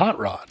work on my hot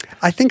rod.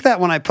 I think that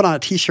when I put on a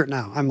t-shirt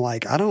now, I'm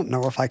like, I don't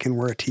know if I can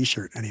wear a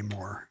t-shirt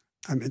anymore.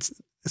 I mean,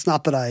 it's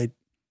not that I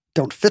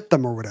don't fit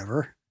them or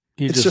whatever.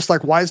 It's just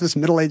like, why is this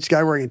middle-aged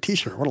guy wearing a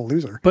t-shirt? What a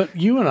loser. But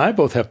you and I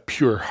both have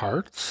pure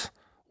hearts.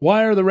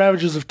 Why are the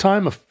ravages of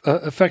time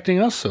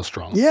affecting us so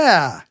strongly?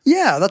 Yeah,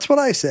 that's what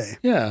I say.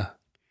 Yeah.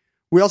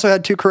 We also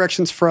had 2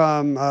 corrections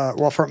from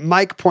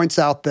Mike points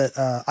out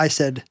that I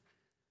said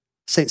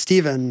St.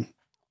 Stephen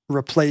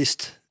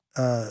replaced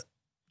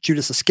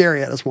Judas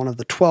Iscariot as one of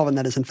the 12, and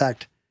that is in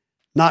fact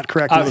not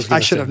correct. I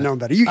should have known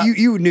better.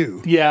 You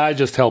knew. Yeah, I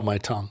just held my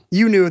tongue.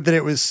 You knew that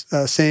it was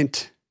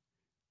Saint...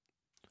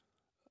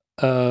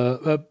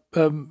 Benisma.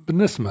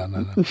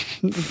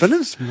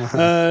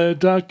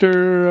 Dr.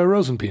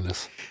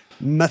 Rosenpenis.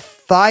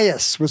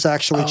 Matthias was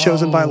actually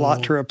chosen by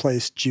lot to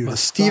replace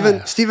Judas.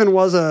 Stephen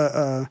was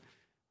a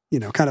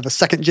kind of a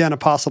second-gen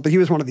apostle, but he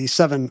was one of these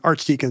 7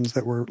 archdeacons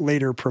that were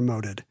later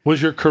promoted.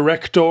 Was your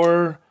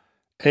corrector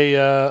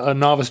a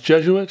novice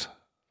Jesuit?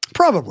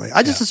 Probably.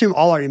 I just assume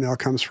all our email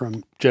comes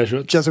from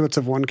Jesuits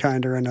of one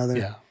kind or another.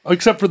 Yeah.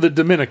 Except for the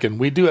Dominican.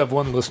 We do have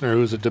one listener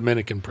who's a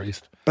Dominican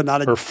priest. But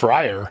not or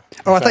friar.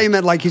 Oh, I thought you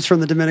meant like he's from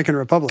the Dominican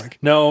Republic.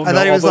 No. I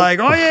thought he was like,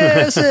 oh,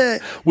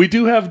 yes. We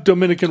do have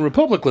Dominican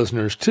Republic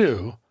listeners,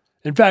 too.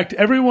 In fact,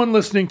 everyone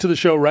listening to the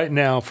show right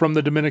now from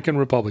the Dominican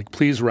Republic,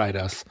 please write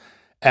us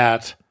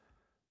at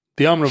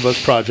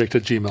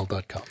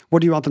theomnibusproject@gmail.com. What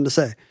do you want them to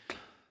say?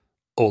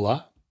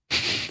 Hola.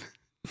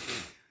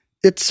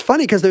 It's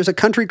funny because there's a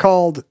country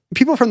called,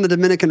 people from the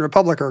Dominican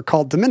Republic are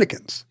called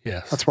Dominicans.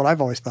 Yes. That's what I've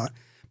always thought.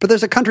 But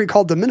there's a country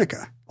called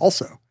Dominica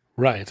also.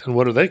 Right. And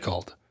what are they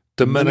called?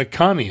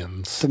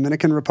 Dominicanians.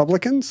 Dominican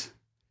Republicans?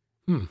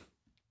 I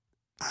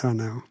don't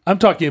know. I'm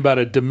talking about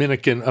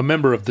a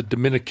member of the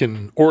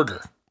Dominican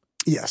order.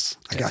 Yes.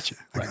 I got you.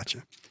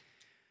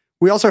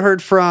 We also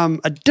heard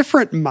from a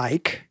different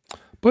Mike.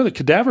 Boy, the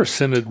cadaver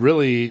synod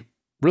really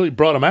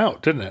brought him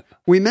out, didn't it?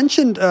 We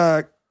mentioned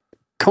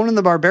Conan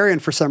the Barbarian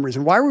for some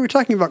reason. Why were we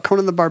talking about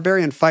Conan the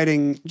Barbarian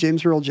fighting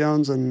James Earl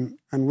Jones and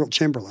Wilt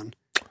Chamberlain?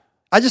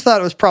 I just thought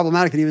it was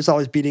problematic that he was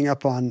always beating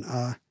up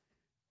on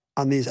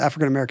these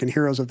African-American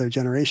heroes of their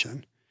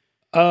generation.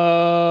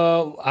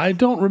 I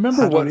don't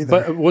remember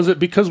but was it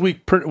because we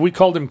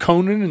called him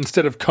Conan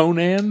instead of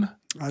Conan?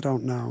 I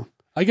don't know.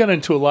 I got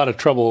into a lot of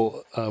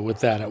trouble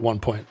with that at one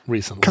point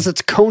recently. Because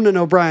it's Conan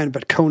O'Brien,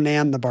 but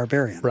Conan the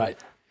Barbarian. Right.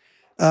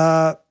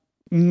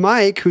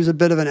 Mike, who's a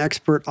bit of an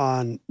expert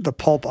on the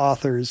pulp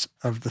authors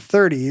of the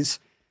 30s,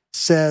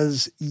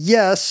 says,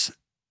 yes,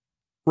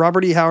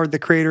 Robert E. Howard, the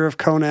creator of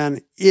Conan,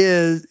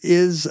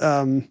 was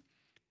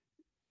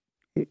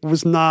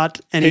not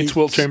any... Hates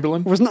Wilt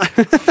Chamberlain? Was not...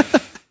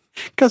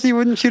 Because he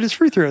wouldn't shoot his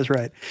free throws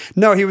right.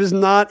 No, he was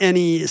not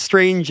any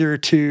stranger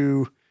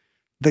to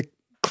the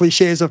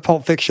cliches of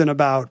pulp fiction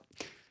about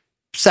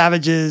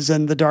savages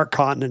and the Dark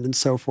Continent and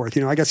so forth.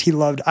 I guess he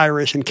loved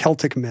Irish and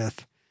Celtic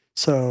myth.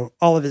 So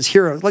all of his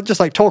heroes, just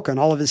like Tolkien,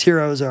 all of his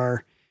heroes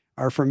are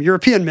from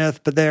European myth,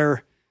 but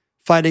they're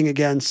fighting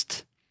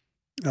against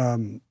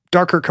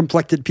darker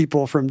complected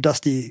people from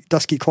dusky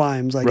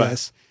climes, I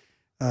guess.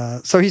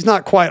 So he's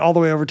not quite all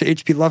the way over to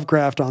H.P.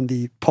 Lovecraft on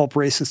the pulp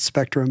racist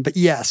spectrum, but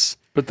yes.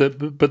 But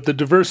the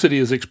diversity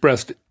is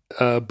expressed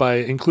by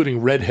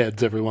including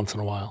redheads every once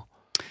in a while.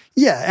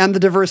 Yeah, and the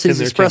diversity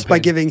is expressed by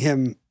giving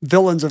him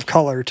villains of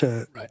color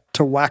to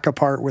whack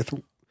apart with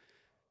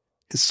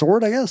his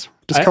sword, I guess.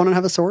 Does Conan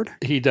have a sword?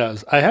 He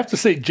does. I have to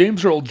say,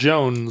 James Earl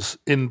Jones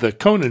in the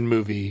Conan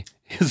movie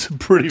is a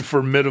pretty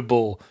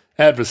formidable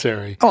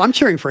adversary. Oh, I'm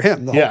cheering for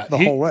him the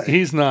whole way.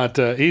 He's not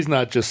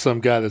just some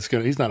guy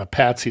he's not a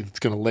patsy that's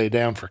going to lay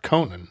down for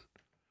Conan.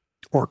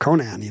 Or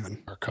Conan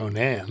even. Or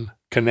Conan,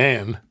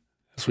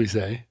 as we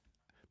say.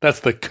 That's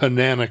the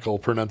canonical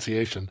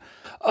pronunciation.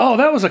 Oh,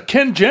 that was a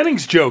Ken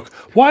Jennings joke.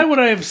 Why would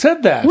I have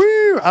said that?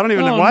 Woo! I don't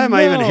even know. Why am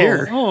I even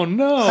here? Oh,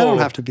 no. I don't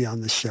have to be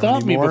on this show anymore.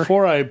 Stop me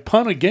before I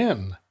pun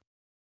again.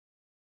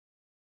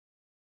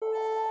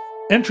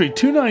 Entry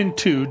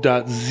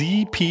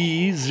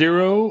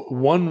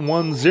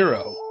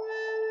 292.ZP0110.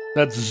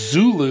 That's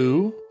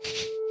Zulu.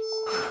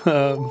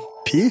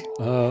 P?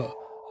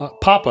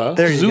 Papa.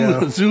 There you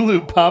go.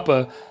 Zulu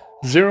Papa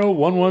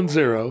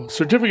 0110.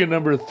 Certificate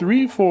number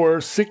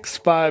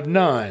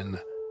 34659.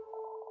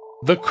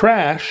 The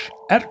Crash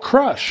at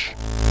Crush.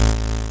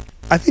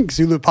 I think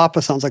Zulu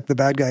Papa sounds like the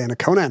bad guy in a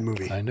Conan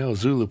movie. I know,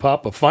 Zulu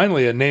Papa.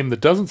 Finally, a name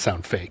that doesn't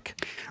sound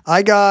fake.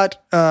 I got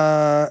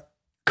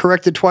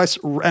corrected twice,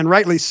 and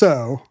rightly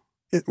so.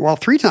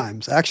 3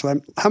 times,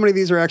 actually. How many of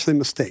these are actually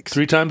mistakes?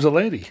 3 times a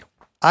lady.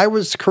 I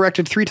was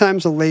corrected 3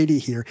 times a lady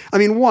here. I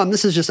mean, one,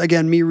 this is just,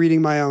 again, me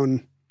reading my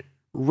own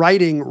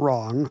writing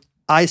wrong.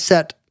 I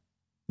set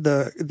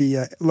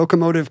the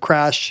locomotive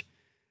crash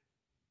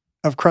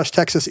of Crush,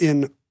 Texas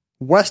in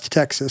West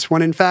Texas,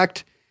 when in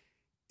fact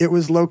it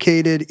was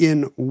located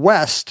in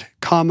West,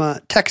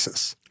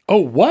 Texas. Oh,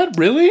 what?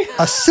 Really?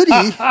 A city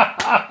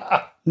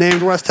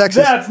named West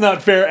Texas. That's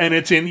not fair, and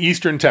it's in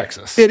eastern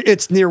Texas.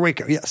 It's near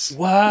Waco, yes.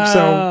 Wow.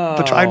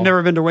 So I've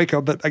never been to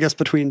Waco, but I guess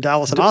between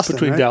Dallas and Austin,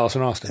 Between right? Dallas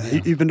and Austin,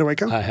 yeah. You've been to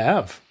Waco? I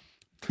have.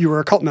 You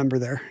were a cult member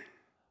there.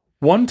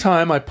 One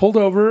time I pulled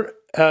over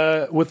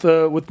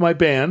with my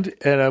band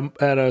at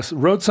a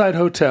roadside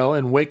hotel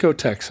in Waco,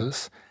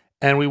 Texas.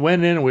 And we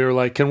went in and we were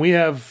like, can we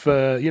have,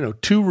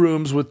 2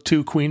 rooms with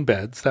 2 queen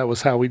beds? That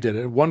was how we did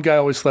it. One guy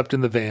always slept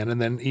in the van,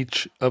 and then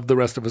each of the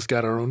rest of us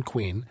got our own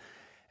queen.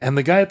 And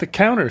the guy at the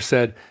counter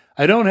said,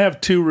 I don't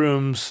have 2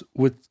 rooms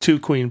with 2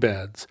 queen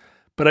beds,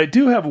 but I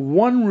do have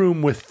 1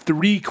 room with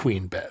 3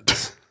 queen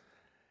beds.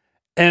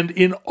 And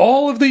in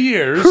all of the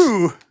years,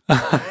 Who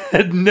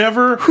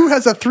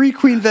has a 3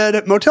 queen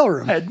bed motel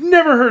room? I had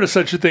never heard of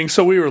such a thing.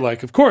 So we were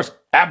like, of course,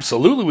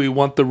 absolutely, we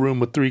want the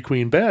room with 3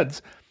 queen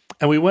beds.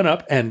 And we went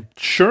up, and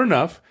sure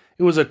enough,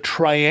 it was a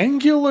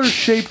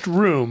triangular-shaped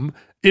room,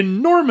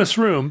 enormous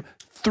room,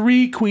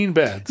 3 queen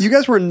beds. You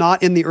guys were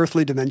not in the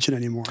earthly dimension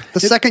anymore.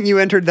 The second you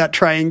entered that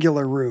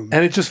triangular room.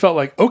 And it just felt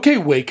like, okay,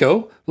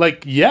 Waco,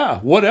 yeah,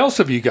 what else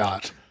have you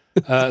got?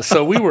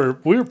 So we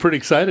were pretty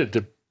excited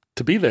to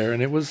be there,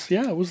 and it was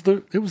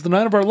the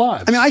night of our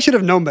lives. I mean, I should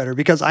have known better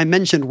because I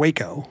mentioned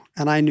Waco,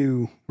 and I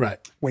knew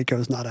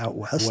Waco's not out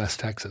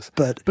west, Texas.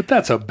 But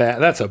that's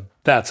a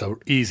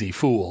easy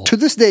fool. To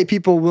this day,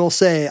 people will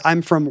say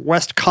I'm from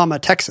West,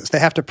 Texas. They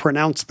have to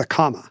pronounce the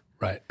comma.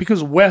 Right,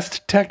 because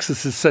West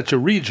Texas is such a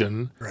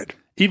region. Right.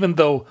 Even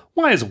though,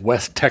 why is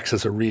West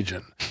Texas a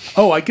region?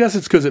 Oh, I guess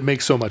it's because it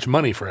makes so much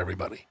money for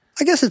everybody.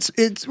 I guess it's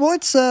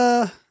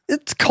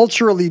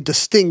culturally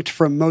distinct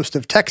from most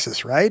of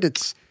Texas, right?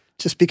 It's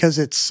just because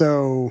it's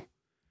so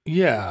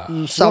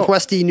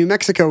southwesty, New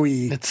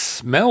Mexico-y. It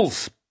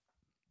smells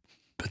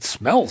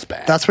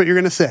bad. That's what you're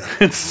going to say.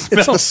 It's the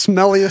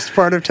smelliest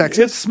part of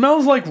Texas. It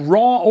smells like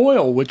raw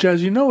oil, which,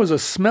 as you know, is a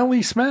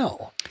smelly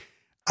smell.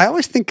 I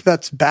always think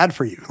that's bad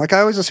for you. Like, I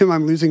always assume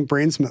I'm losing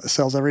brain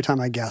cells every time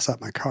I gas up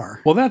my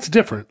car. Well, that's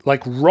different.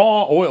 Like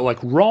raw oil, like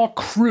raw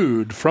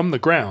crude from the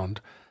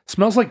ground,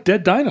 smells like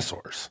dead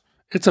dinosaurs.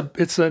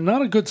 It's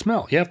not a good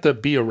smell. You have to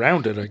be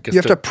around it, I guess. You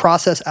have to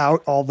process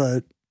out all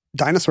the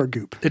dinosaur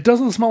goop. It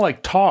doesn't smell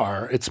like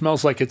tar. It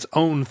smells like its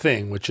own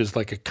thing, which is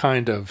like a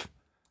kind of,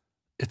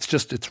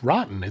 it's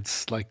rotten.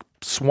 It's like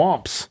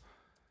swamps.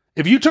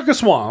 If you took a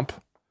swamp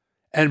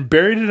and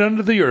buried it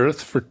under the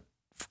earth for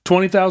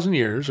 20,000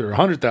 years or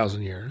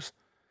 100,000 years,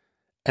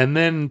 and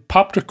then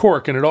popped a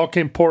cork and it all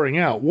came pouring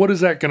out, what is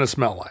that going to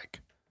smell like?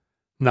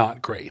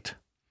 Not great.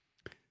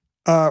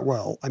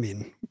 Well, I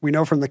mean, we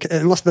know from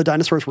unless the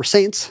dinosaurs were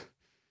saints,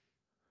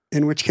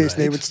 in which case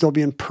they would still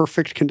be in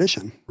perfect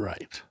condition.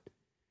 Right.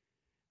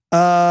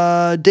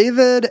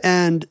 Dave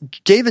and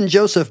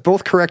Joseph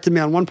both corrected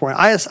me on one point.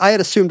 I had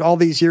assumed all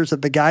these years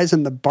that the guys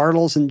in the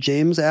Bartles and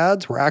James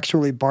ads were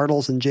actually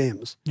Bartles and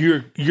James.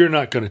 You're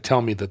not going to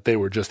tell me that they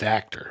were just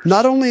actors.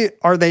 Not only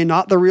are they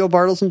not the real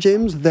Bartles and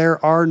James,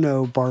 there are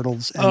no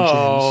Bartles and James.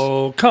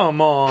 Oh,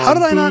 come on.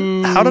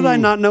 How did I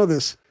not know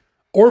this?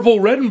 Orville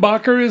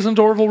Redenbacher isn't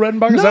Orville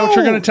Redenbacher? Is that what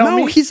you're going to tell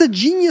me? No, he's a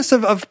genius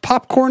of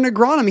popcorn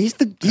agronomy.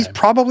 He's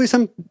probably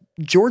some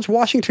George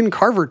Washington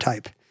Carver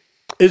type.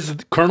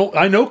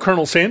 I know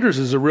Colonel Sanders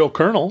is a real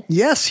colonel.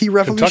 Yes, he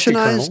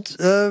revolutionized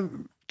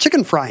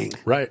chicken frying.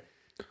 Right.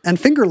 And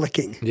finger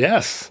licking.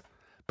 Yes.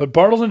 But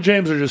Bartles and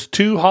James are just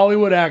two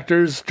Hollywood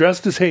actors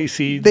dressed as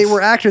hayseeds. They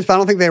were actors, but I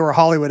don't think they were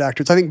Hollywood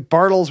actors. I think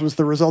Bartles was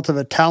the result of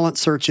a talent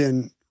search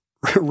in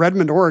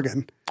Redmond,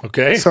 Oregon.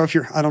 Okay. So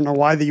you don't know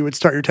wwhy you would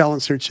start your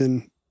talent search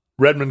in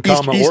Redmond,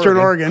 Eastern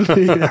Oregon.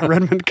 Yeah,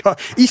 Redmond,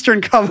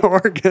 Eastern,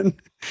 Oregon.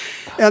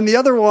 And the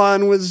other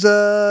one was,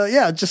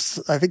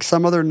 just I think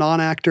some other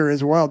non-actor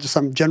as well, just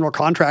some general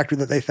contractor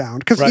that they found.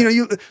 Because,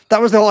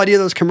 that was the whole idea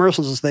of those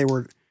commercials is they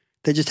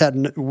just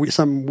had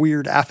some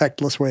weird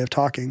affectless way of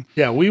talking.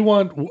 Yeah, we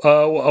want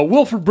a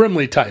Wilford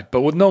Brimley type,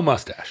 but with no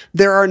mustache.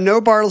 There are no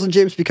Bartles and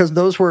James because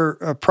those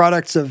were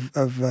products of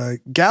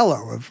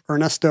Gallo, of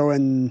Ernesto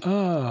and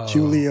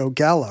Giulio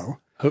Gallo.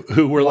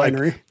 Who were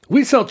winery. Like,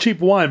 we sell cheap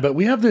wine, but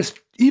we have this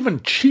even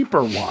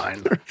cheaper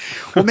wine.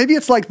 Well, maybe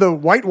it's like the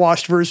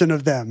whitewashed version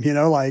of them,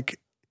 like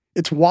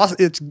it's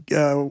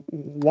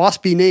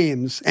waspy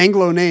names,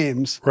 Anglo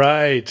names.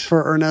 Right.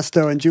 For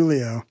Ernesto and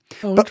Giulio.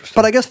 Oh,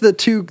 but I guess the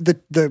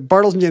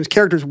Bartles and James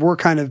characters were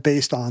kind of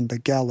based on the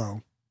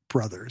Gallo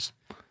brothers,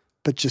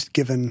 but just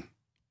given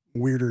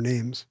weirder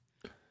names.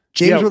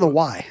 James with a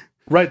Y.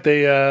 Right.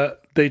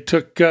 They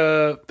took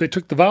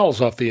the vowels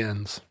off the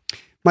ends.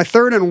 My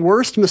third and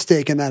worst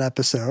mistake in that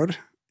episode,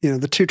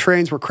 the two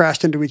trains were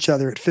crashed into each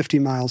other at 50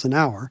 miles an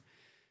hour.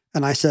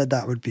 And I said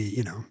that would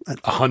be,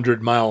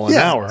 100 miles an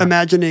hour.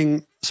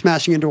 Imagining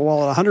smashing into a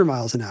wall at 100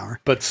 miles an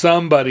hour. But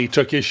somebody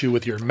took issue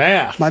with your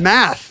math. My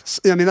math.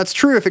 I mean, that's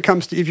true if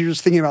you're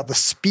just thinking about the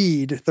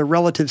speed, the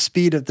relative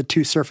speed of the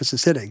two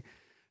surfaces hitting.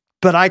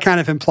 But I kind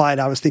of implied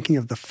I was thinking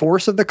of the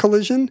force of the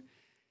collision.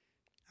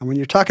 And when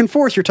you're talking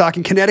force, you're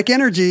talking kinetic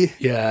energy.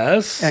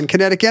 Yes. And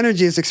kinetic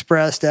energy is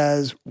expressed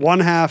as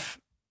 1/2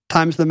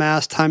 times the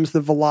mass times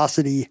the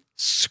velocity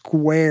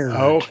squared.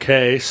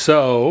 Okay,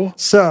 So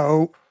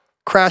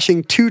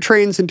crashing two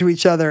trains into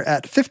each other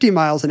at 50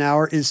 miles an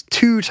hour is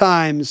 2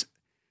 times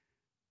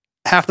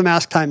half the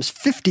mass times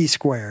 50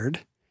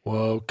 squared.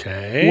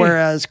 Okay.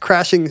 Whereas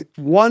crashing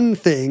one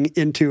thing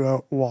into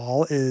a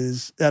wall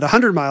is at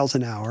 100 miles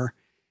an hour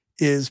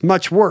is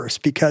much worse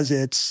because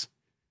it's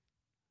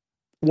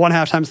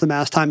 1/2 times the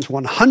mass times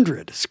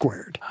 100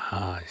 squared.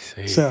 I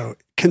see. So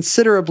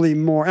considerably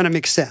more, and it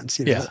makes sense.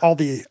 Yeah. All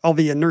the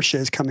inertia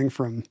is coming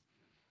from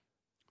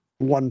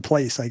one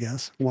place, I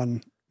guess,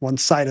 one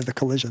side of the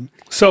collision.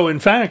 So in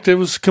fact, it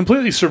was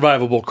completely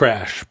survivable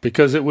crash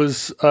because it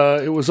was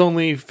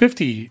only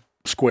 50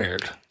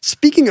 squared.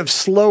 Speaking of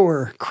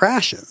slower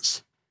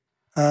crashes,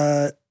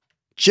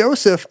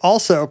 Joseph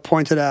also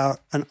pointed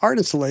out an art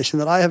installation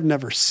that I have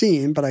never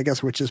seen, but I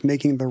guess which is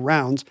making the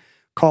rounds,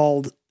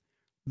 called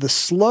The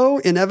Slow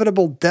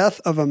Inevitable Death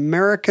of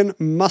American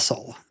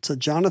Muscle. It's a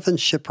Jonathan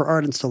Shipper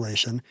art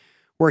installation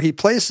where he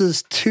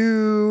places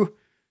two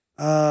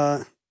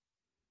kind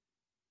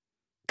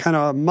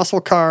of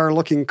muscle car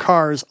looking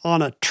cars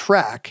on a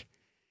track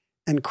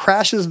and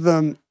crashes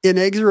them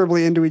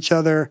inexorably into each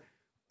other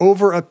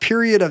over a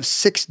period of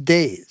 6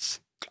 days.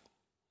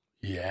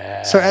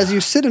 Yeah. So as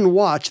you sit and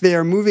watch, they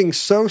are moving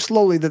so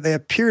slowly that they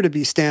appear to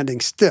be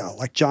standing still,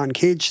 like John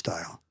Cage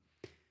style.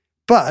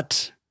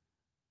 But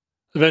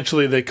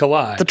eventually they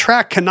collide. The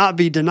track cannot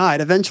be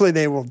denied. Eventually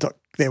they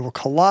will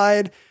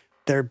collide.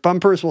 Their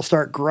bumpers will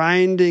start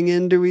grinding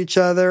into each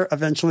other.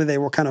 Eventually they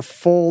will kind of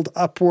fold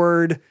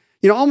upward,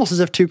 almost as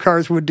if two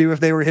cars would do if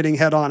they were hitting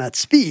head on at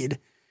speed.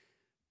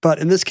 But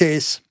in this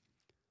case,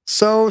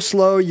 so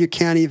slow you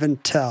can't even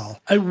tell.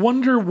 I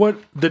wonder what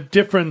the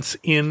difference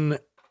in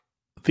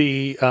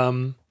the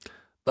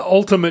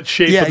ultimate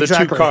shape of the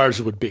two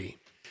cars would be.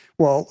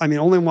 Well, I mean,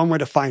 only one way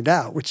to find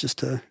out, which is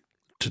to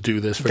do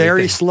this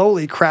very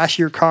slowly crash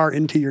your car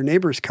into your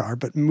neighbor's car,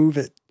 but move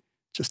it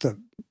just a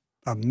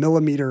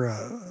millimeter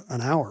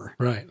an hour.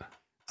 Right.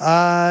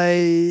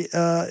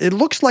 It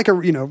looks like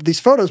these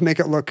photos make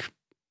it look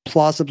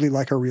plausibly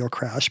like a real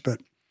crash, but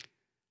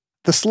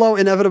the slow,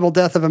 inevitable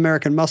death of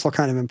American muscle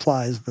kind of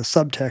implies the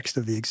subtext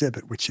of the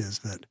exhibit, which is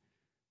that,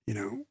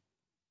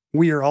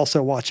 we are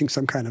also watching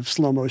some kind of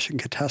slow motion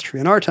catastrophe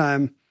in our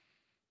time.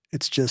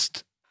 It's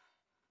just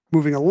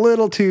moving a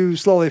little too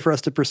slowly for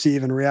us to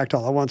perceive and react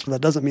all at once, but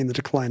that doesn't mean the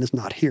decline is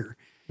not here.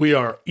 We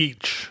are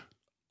each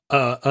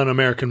an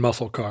American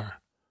muscle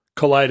car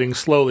colliding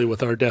slowly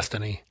with our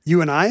destiny.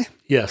 You and I?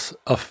 Yes,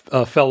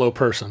 a fellow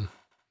person.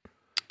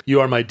 You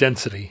are my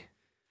density.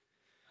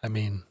 I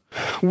mean...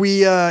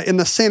 We, in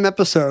the same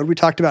episode, we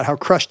talked about how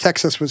Crush,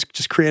 Texas was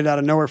just created out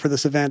of nowhere for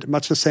this event,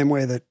 much the same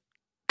way that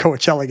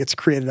Coachella gets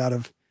created out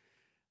of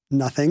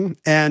nothing.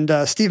 And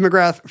Steve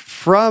McGrath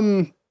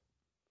from,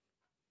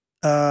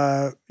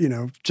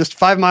 just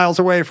 5 miles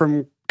away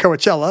from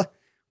Coachella,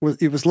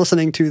 he was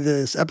listening to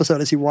this episode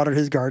as he watered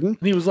his garden.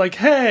 And he was like,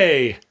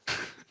 hey!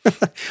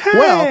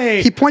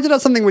 Well, he pointed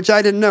out something which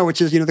I didn't know,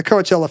 which is, the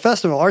Coachella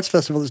Festival, Arts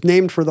Festival, is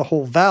named for the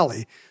whole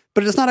valley.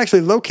 But it's not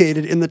actually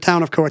located in the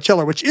town of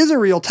Coachella, which is a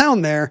real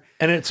town there.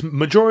 And it's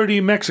majority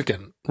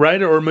Mexican,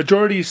 right? Or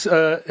majority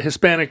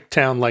Hispanic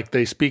town, like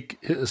they speak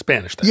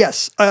Spanish there.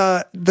 Yes.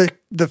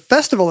 The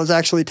festival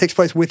takes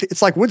place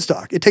it's like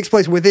Woodstock. It takes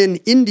place within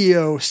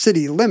Indio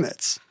city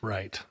limits.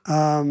 Right.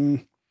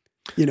 5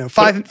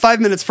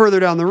 minutes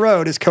further down the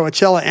road is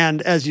Coachella.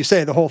 And as you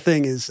say, the whole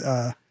thing is,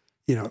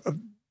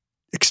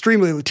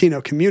 extremely Latino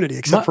community,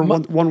 except for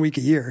one week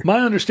a year. My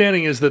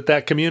understanding is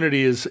that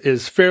community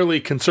is fairly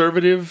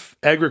conservative,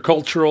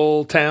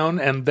 agricultural town,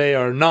 and they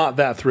are not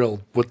that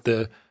thrilled with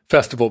the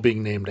festival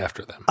being named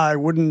after them. I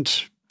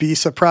wouldn't be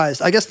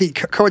surprised. I guess the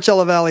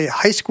Coachella Valley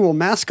high school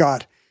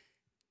mascot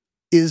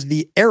is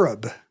the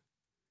Arab,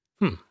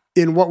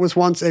 in what was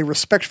once a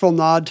respectful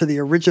nod to the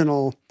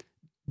original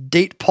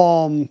date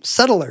palm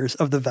settlers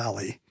of the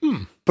valley,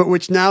 but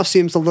which now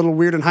seems a little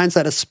weird in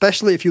hindsight,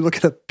 especially if you look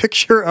at a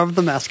picture of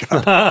the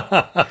mascot,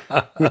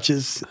 which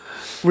is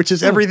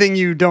everything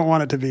you don't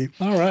want it to be.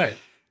 All right.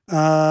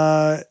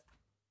 I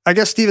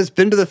guess Steve has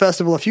been to the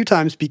festival a few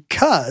times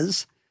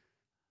because,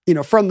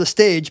 from the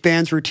stage,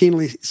 bands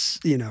routinely,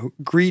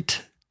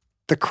 greet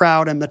the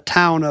crowd and the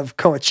town of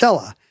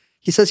Coachella.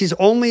 He says he's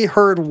only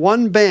heard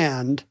one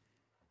band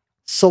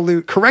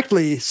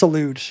correctly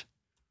salute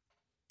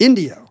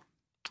Indio.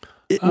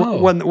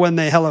 When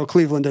they Hello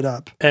Cleveland it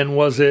up. And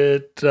was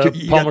it Paul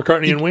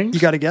McCartney and Wings?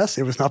 You got to guess.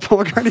 It was not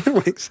Paul McCartney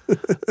and Wings.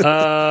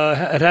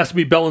 It has to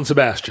be Bell and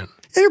Sebastian.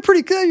 Yeah, you're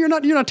pretty good. You're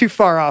not too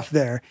far off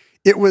there.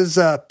 It was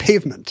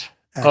Pavement,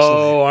 actually.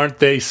 Oh, aren't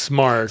they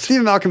smart?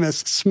 Stephen Malcolm is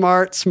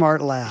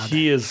smart lad.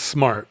 He is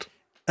smart.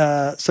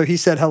 So he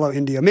said hello,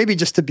 India. Maybe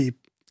just to be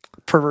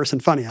perverse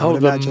and funny, I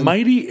would imagine. The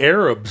mighty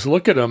Arabs.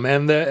 Look at them.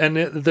 And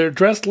they're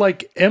dressed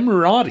like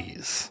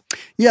Emiratis.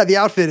 Yeah, the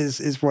outfit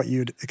is what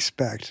you'd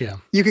expect. Yeah.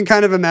 You can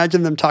kind of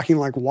imagine them talking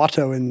like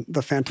Watto in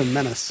The Phantom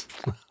Menace.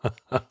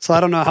 So I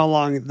don't know how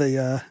long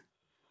the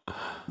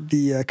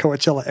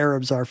Coachella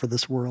Arabs are for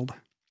this world.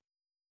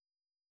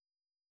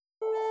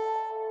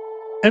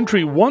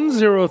 Entry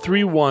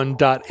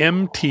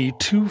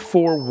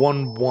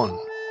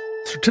 1031.MT2411.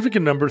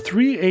 Certificate number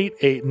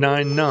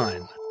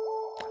 38899.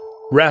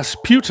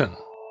 Rasputin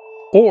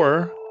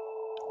or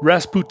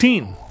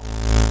Rasputin.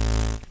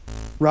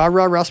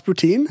 Rah-rah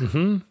Rasputin?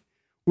 Mm-hmm.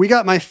 We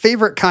got my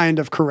favorite kind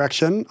of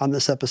correction on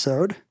this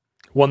episode.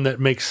 One that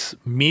makes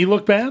me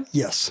look bad?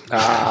 Yes.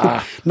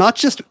 Not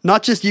just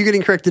you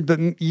getting corrected,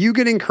 but you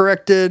getting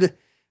corrected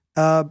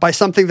by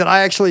something that I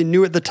actually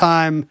knew at the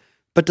time,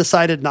 but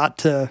decided not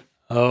to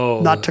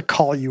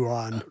call you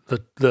on.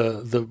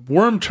 The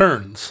worm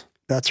turns.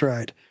 That's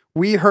right.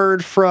 We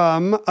heard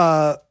from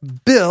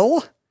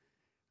Bill.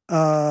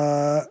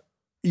 I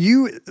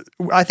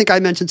think I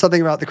mentioned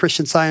something about the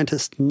Christian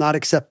Scientist not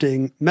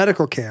accepting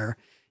medical care.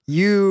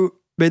 You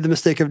made the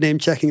mistake of name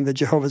checking the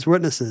Jehovah's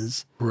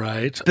Witnesses.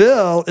 Right.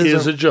 Bill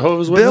is a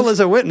Jehovah's Witness. Bill is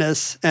a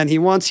witness, and he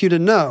wants you to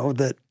know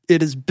that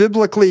it is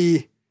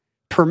biblically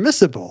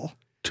permissible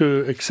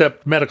to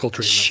accept medical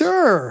treatment.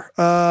 Sure.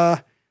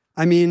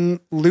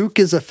 Luke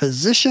is a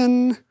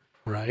physician.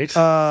 Right.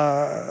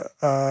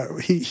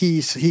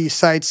 He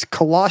cites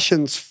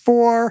Colossians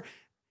 4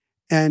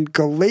 and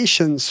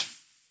Galatians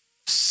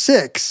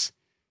 6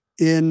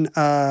 in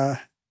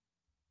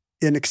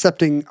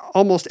accepting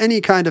almost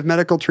any kind of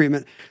medical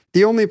treatment.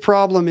 The only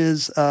problem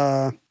is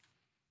Acts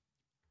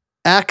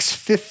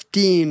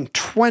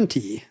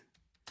 15:20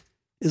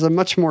 is a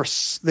much more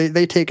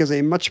they take as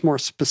a much more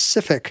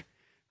specific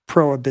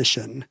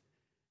prohibition.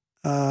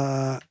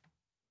 Acts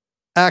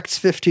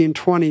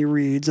 15:20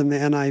 reads in the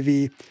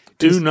NIV,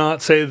 "Do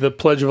not say the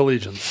Pledge of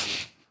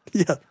Allegiance."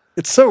 Yeah.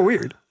 It's so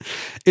weird.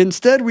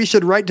 Instead, we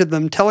should write to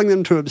them telling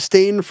them to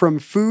abstain from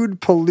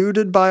food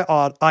polluted by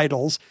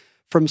idols,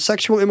 from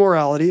sexual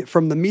immorality,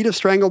 from the meat of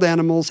strangled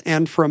animals,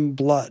 and from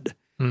blood.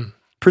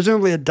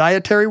 Presumably a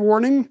dietary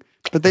warning,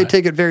 but they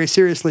take it very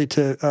seriously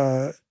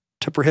to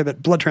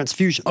prohibit blood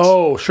transfusions.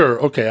 Oh,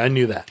 sure. Okay, I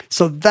knew that.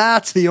 So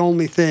that's the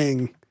only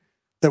thing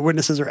that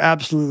witnesses are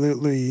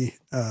absolutely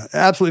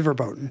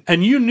verboten.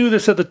 And you knew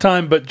this at the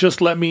time, but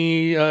just let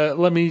me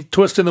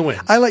twist in the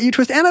wind. I let you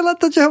twist, and I let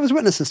the Jehovah's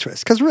Witnesses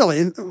twist, because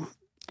really,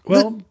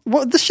 Well,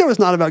 this show is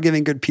not about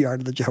giving good PR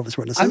to the Jehovah's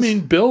Witnesses. I mean,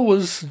 Bill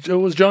was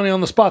Johnny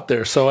on the spot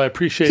there, so I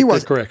appreciate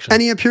the correction.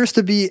 And he appears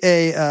to be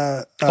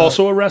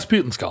also a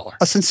Rasputin scholar,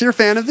 a sincere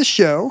fan of the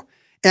show,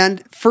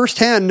 and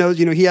firsthand knows,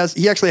 he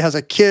actually has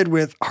a kid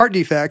with heart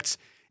defects,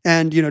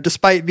 and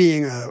despite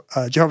being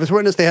a Jehovah's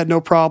Witness, they had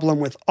no problem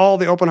with all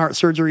the open heart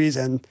surgeries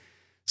and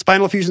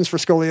spinal fusions for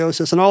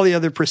scoliosis and all the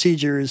other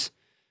procedures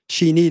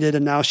she needed,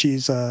 and now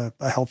she's a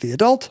healthy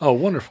adult. Oh,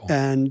 wonderful!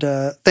 And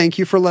thank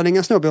you for letting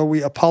us know, Bill.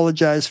 We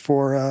apologize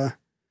for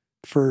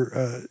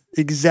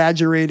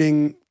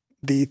exaggerating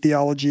the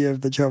theology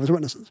of the Jehovah's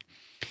Witnesses.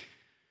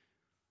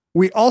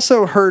 We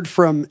also heard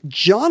from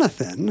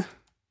Jonathan.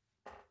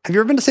 Have you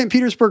ever been to St.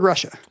 Petersburg,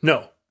 Russia?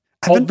 No.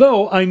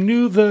 Although I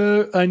knew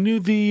the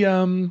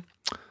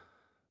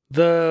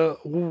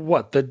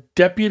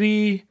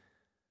deputy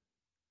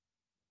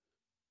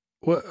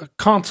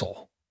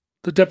consul.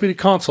 The deputy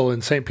consul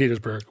in St.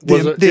 Petersburg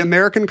was the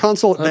American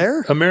consul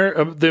there.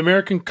 The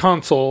American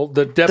consul,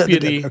 the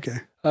deputy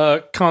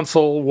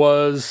consul,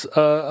 was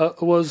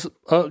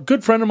a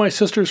good friend of my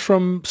sister's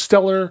from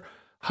Stellar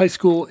High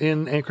School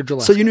in Anchorage,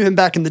 Alaska. So you knew him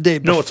back in the day.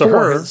 No, it's a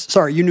her.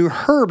 Sorry, you knew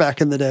her back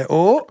in the day.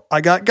 Oh,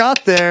 I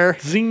got there.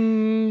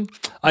 Zing!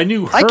 I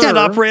knew her. I can't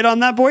operate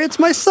on that, boy. It's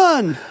my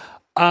son.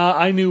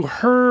 I knew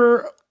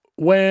her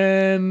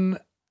when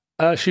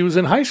she was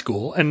in high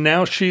school, and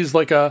now she's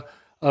like a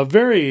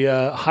very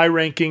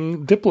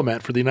high-ranking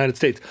diplomat for the United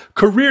States.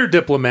 Career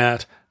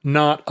diplomat,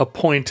 not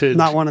appointed,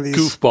 not one of these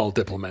goofball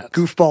diplomats.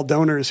 Goofball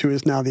donors who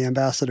is now the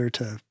ambassador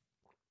to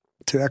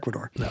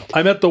Ecuador. No.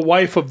 I met the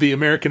wife of the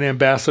American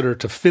ambassador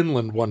to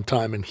Finland one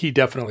time, and he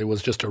definitely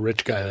was just a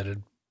rich guy that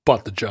had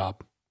bought the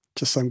job.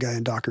 Just some guy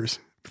in Dockers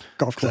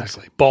golf clubs.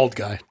 Exactly. Bald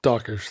guy,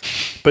 Dockers.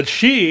 But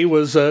she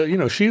was,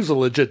 she's a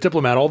legit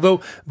diplomat,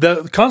 although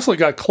the consulate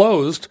got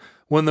closed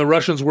when the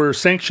Russians were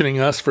sanctioning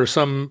us for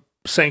some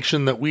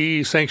sanction that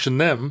we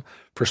sanctioned them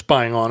for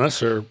spying on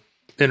us or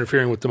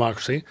interfering with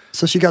democracy.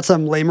 So she got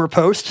some lamer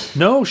post?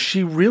 No,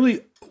 she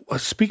really,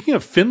 speaking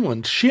of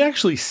Finland, she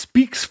actually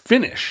speaks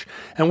Finnish.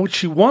 And what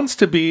she wants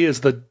to be is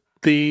the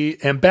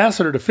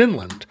ambassador to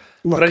Finland.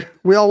 Look,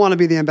 we all want to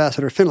be the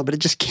ambassador of Finland, but it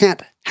just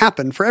can't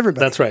happen for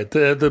everybody. That's right.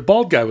 The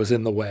bald guy was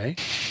in the way.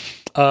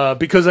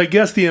 Because I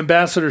guess the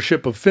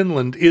ambassadorship of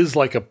Finland is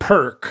like a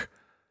perk,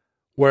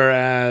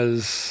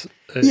 whereas...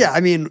 yeah,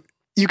 I mean...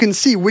 You can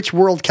see which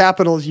world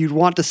capitals you'd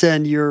want to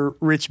send your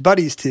rich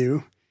buddies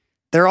to.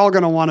 They're all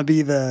going to want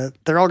to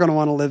they're all going to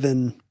want to live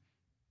in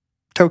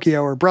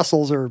Tokyo or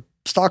Brussels or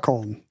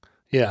Stockholm.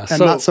 Yeah. And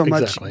not so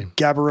much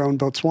Gaborone,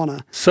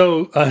 Botswana.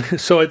 So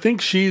I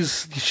think she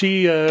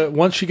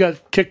once she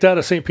got kicked out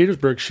of St.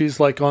 Petersburg,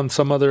 she's like on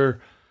some other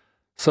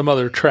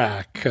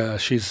track.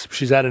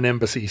 She's at an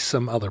embassy,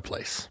 some other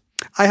place.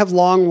 I have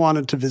long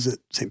wanted to visit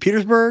St.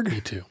 Petersburg.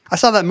 Me too. I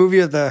saw that movie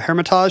of the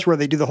Hermitage where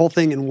they do the whole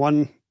thing in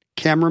one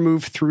camera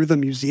move through the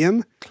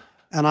museum,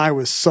 and I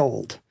was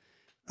sold.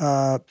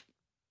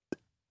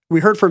 We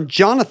heard from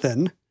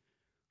Jonathan,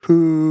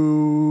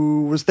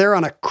 who was there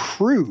on a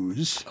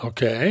cruise.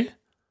 Okay.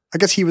 I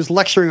guess he was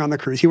lecturing on the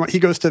cruise. He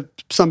goes to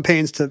some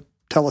pains to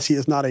tell us he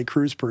is not a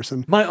cruise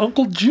person. My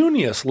Uncle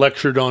Junius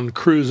lectured on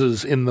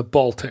cruises in the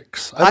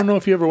Baltics. I don't know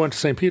if you ever went to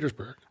St.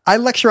 Petersburg. I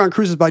lecture on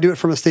cruises, but I do it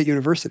from a state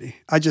university.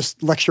 I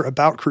just lecture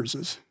about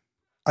cruises.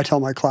 I tell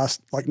my class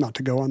not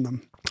to go on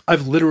them.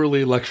 I've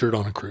literally lectured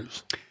on a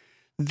cruise.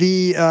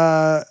 You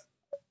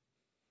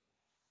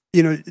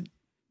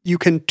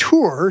can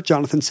tour,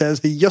 Jonathan says,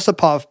 the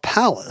Yusupov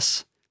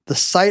Palace, the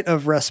site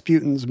of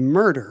Rasputin's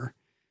murder.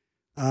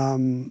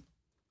 You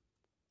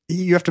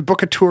have to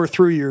book a tour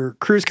through your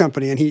cruise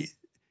company, and he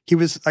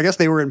was, I guess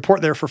they were in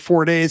port there for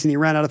 4 days, and he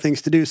ran out of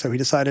things to do, so he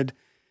decided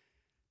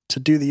to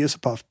do the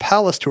Yusupov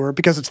Palace tour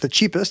because it's the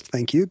cheapest.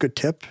 Thank you. Good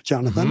tip,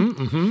 Jonathan.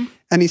 Mm-hmm, mm-hmm.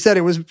 And he said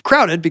it was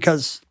crowded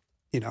because,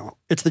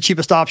 it's the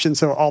cheapest option,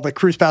 so all the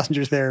cruise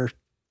passengers there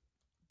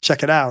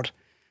check it out.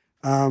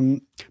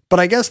 But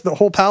I guess the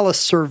whole palace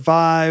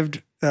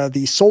survived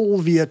the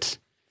Soviet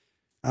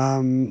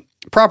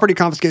property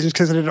confiscations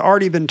because it had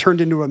already been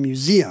turned into a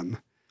museum.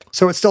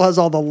 So it still has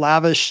all the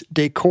lavish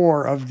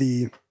decor of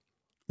the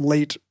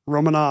late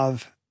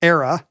Romanov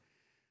era.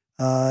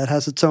 It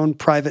has its own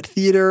private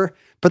theater,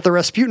 but the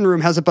Rasputin room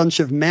has a bunch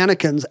of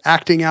mannequins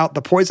acting out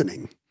the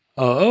poisoning.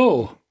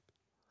 Oh.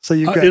 So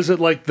you is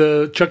it like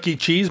the Chuck E.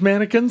 Cheese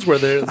mannequins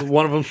where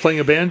one of them's playing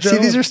a banjo? See,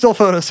 these are still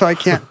photos, so I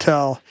can't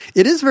tell.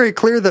 It is very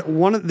clear that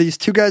one of these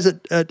two guys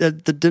at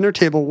the dinner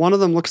table, one of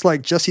them looks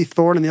like Jesse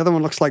Thorne and the other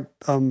one looks like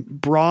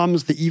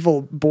Brahms, the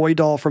evil boy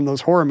doll from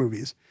those horror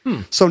movies.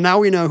 So now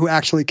we know who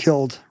actually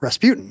killed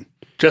Rasputin.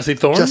 Jesse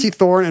Thorne? Jesse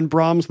Thorne and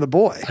Brahms the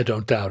boy. I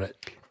don't doubt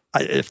it.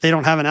 If they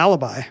don't have an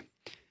alibi.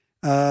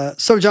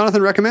 So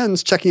Jonathan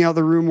recommends checking out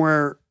the room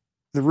where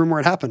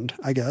it happened,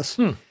 I guess.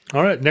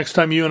 All right. Next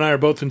time you and I are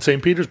both in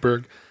St.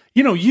 Petersburg,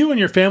 you and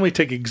your family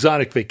take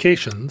exotic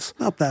vacations.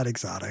 Not that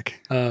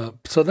exotic.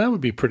 So that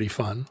would be pretty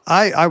fun.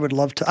 I would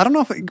love to. I don't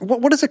know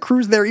what is a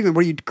cruise there even?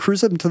 What do you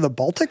cruise up into the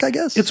Baltic, I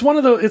guess? It's one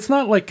of the, it's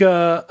not like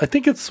I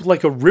think it's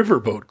like a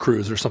riverboat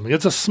cruise or something.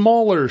 It's a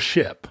smaller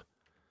ship.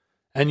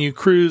 and you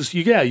cruise.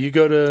 You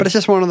go to. But it's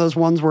just one of those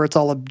ones where it's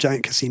all a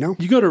giant casino.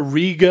 You go to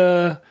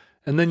Riga,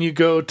 and then you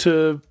go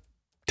to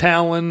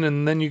Tallinn,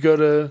 and then you go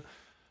to.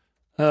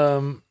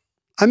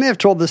 I may have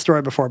told this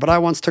story before, but I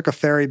once took a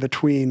ferry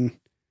between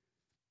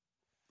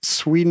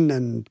Sweden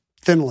and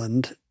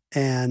Finland,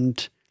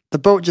 and the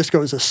boat just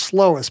goes as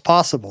slow as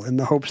possible in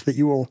the hopes that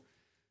you will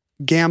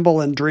gamble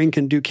and drink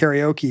and do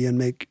karaoke and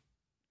make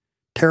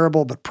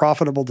terrible but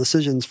profitable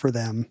decisions for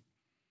them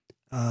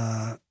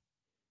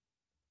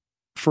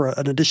for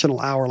an additional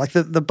hour. Like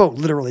the boat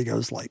literally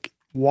goes like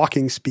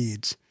walking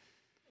speeds.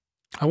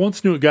 I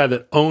once knew a guy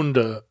that owned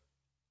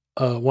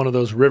one of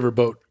those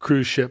riverboat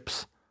cruise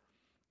ships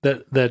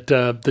that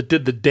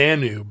did the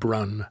Danube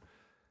run,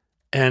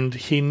 and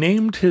he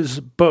named his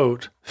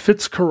boat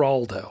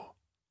Fitzcarraldo.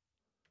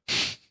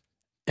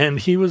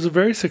 And he was a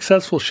very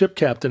successful ship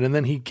captain, and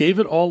then he gave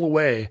it all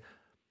away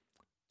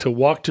to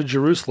walk to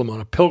Jerusalem on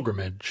a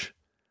pilgrimage.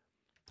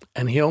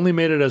 And he only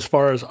made it as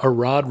far as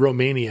Arad,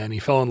 Romania, and he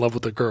fell in love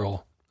with a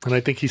girl. And I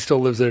think he still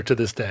lives there to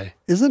this day.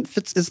 Isn't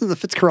the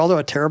Fitzcarraldo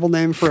a terrible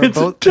name for a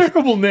boat? It's a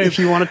terrible name. If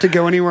you wanted to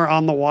go anywhere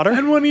on the water?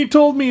 And when he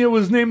told me it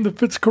was named the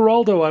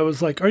Fitzcarraldo, I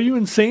was like, are you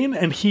insane?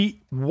 And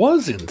he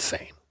was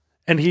insane.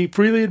 And he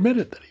freely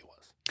admitted that he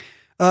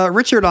was.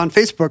 Richard on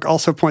Facebook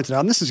also pointed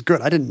out, and this is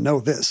good, I didn't know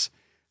this,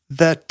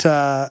 that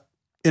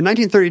in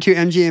 1932,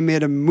 MGM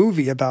made a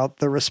movie about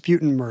the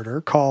Rasputin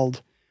murder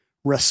called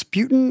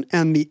Rasputin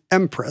and the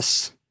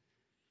Empress,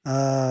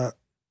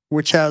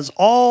 which has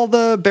all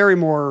the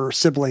Barrymore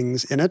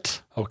siblings in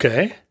it.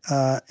 Okay.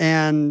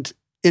 And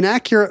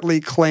inaccurately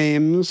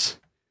claims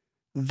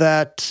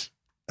that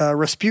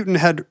Rasputin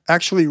had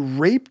actually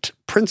raped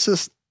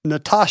Princess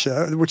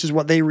Natasha, which is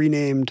what they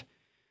renamed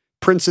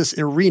Princess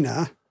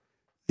Irina,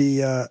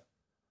 the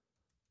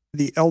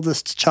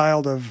eldest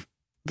child of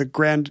the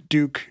Grand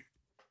Duke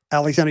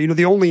Alexander,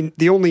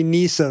 the only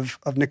niece of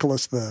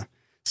Nicholas II.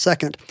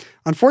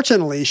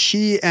 Unfortunately,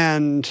 she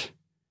and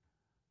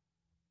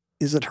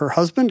is it her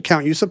husband,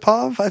 Count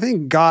Yusupov, I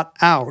think, got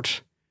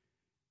out.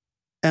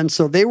 And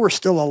so they were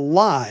still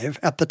alive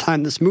at the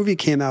time this movie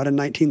came out in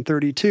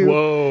 1932.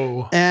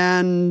 Whoa.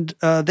 And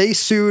they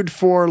sued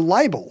for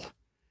libel.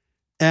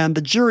 And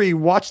the jury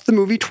watched the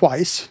movie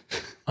twice.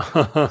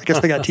 I guess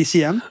they got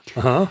TCM.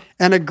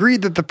 And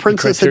agreed that the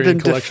princess had been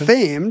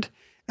defamed.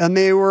 And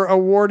they were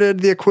awarded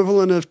the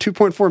equivalent of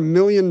 $2.4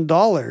 million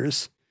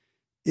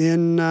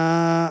in,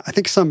 I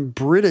think, some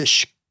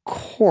British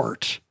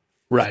court.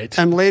 Right.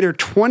 And later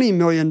 $20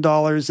 million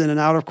in an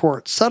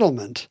out-of-court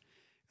settlement.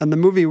 And the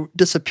movie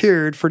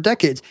disappeared for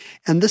decades.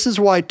 And this is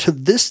why, to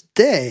this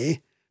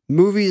day,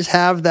 movies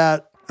have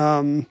that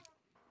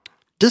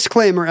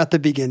disclaimer at the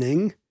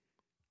beginning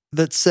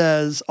that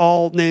says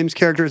all names,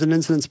 characters, and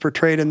incidents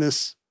portrayed in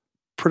this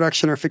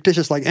production are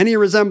fictitious, like any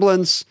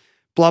resemblance,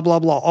 blah, blah,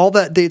 blah. All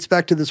that dates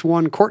back to this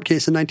one court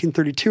case in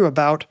 1932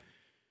 about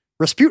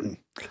Rasputin.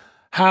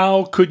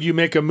 How could you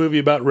make a movie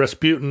about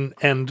Rasputin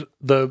and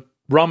the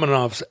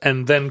Romanovs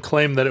and then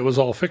claim that it was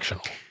all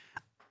fictional?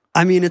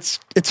 I mean, it's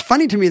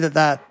funny to me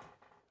that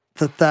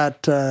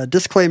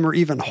disclaimer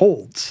even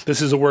holds.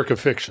 This is a work of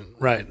fiction,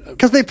 right?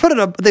 Because they put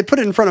it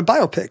in front of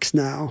biopics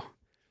now.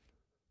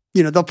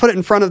 They'll put it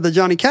in front of the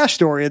Johnny Cash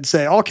story and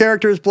say all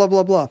characters, blah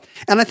blah blah.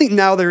 And I think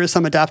now there is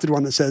some adapted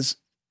one that says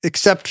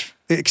except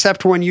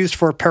when used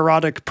for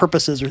parodic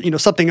purposes or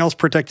something else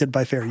protected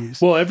by fair use.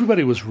 Well,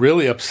 everybody was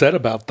really upset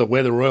about the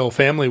way the royal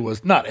family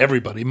was. Not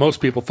everybody. Most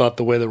people thought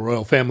the way the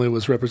royal family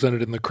was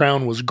represented in The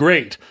Crown was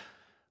great,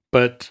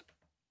 but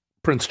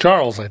Prince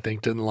Charles, I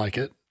think, didn't like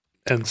it,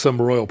 and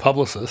some royal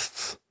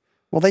publicists.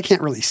 Well, they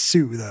can't really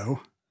sue,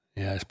 though.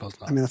 Yeah, I suppose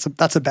not. I mean,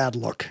 that's a bad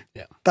look.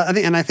 Yeah,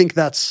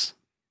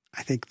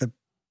 I think the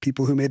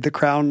people who made The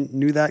Crown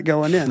knew that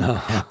going in.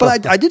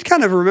 But I did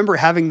kind of remember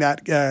having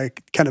that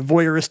kind of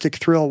voyeuristic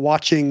thrill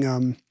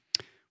watching.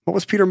 What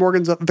was Peter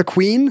Morgan's The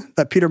Queen?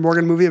 That Peter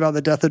Morgan movie about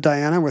the death of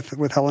Diana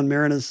with Helen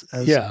Mirren as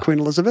Queen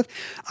Elizabeth.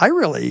 I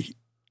really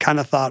kind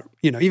of thought,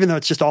 even though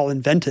it's just all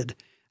invented,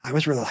 I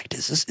was really like,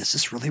 is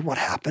this really what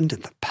happened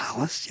in the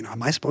palace?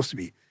 Am I supposed to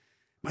be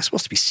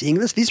seeing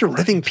this? These are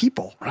living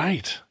people.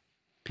 Right.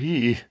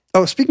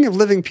 Oh, speaking of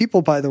living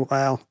people, by the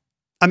way,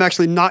 I'm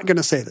actually not going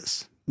to say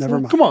this. Never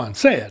mind. Come on,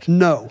 say it.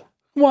 No.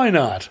 Why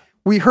not?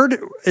 We heard it.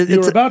 You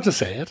were about to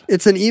say it.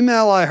 It's an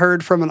email I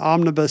heard from an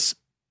Omnibus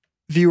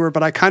viewer,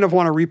 but I kind of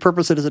want to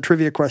repurpose it as a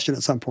trivia question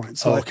at some point.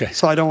 So okay.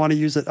 So I don't want to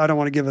use it. I don't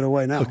want to give it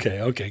away now.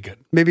 Okay, good.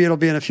 Maybe it'll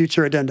be in a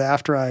future addenda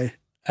after I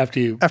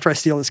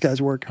steal this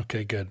guy's work.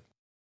 Okay, good.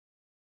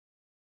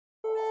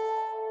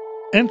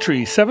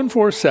 Entry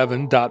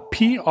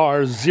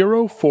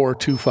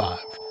 747.PR0425.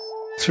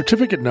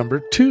 Certificate number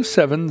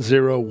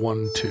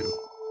 27012.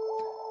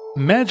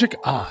 Magic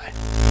Eye.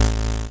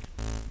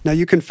 Now,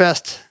 you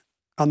confessed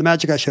on the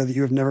Magic Eye show that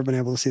you have never been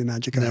able to see the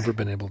Magic Eye. Never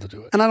been able to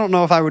do it. And I don't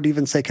know if I would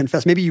even say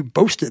confess. Maybe you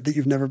boasted that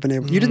you've never been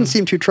able. You didn't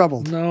seem too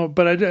troubled. No,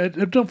 but I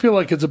don't feel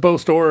like it's a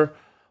boast or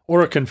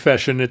a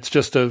confession. It's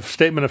just a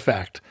statement of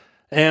fact.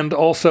 And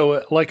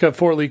also, like a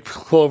four-leaf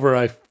clover,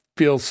 I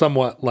feel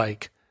somewhat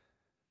like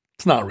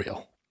it's not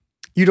real.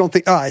 You don't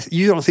think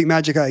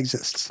Magic Eye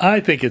exists? I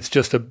think it's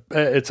just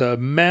it's a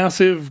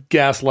massive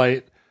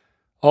gaslight.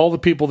 All the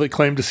people that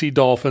claim to see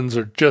dolphins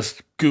are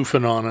just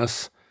goofing on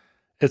us.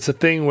 It's a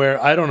thing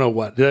where I don't know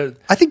what.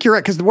 I think you're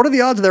right, because what are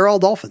the odds they're all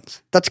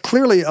dolphins? That's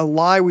clearly a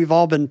lie we've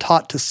all been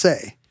taught to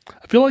say.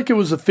 I feel like it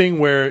was a thing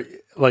where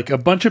like a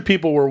bunch of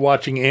people were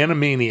watching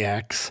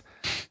Animaniacs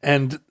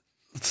and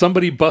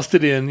somebody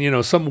busted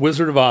in, some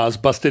Wizard of Oz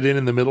busted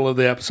in the middle of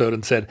the episode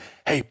and said,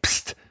 hey,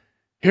 psst,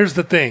 here's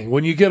the thing.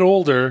 When you get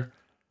older,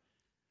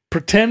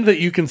 pretend that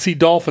you can see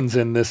dolphins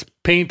in this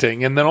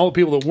painting. And then all the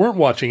people that weren't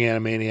watching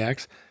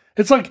Animaniacs,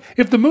 it's like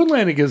if the moon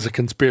landing is a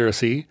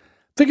conspiracy,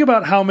 think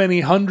about how many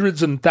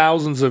hundreds and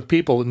thousands of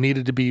people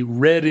needed to be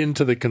read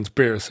into the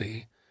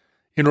conspiracy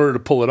in order to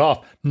pull it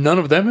off. None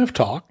of them have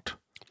talked.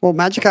 Well,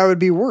 Magic Eye would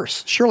be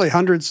worse. Surely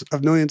hundreds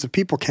of millions of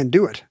people can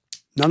do it.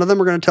 None of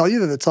them are going to tell you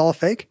that it's all a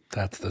fake.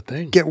 That's the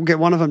thing. Get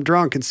one of them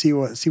drunk and see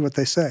what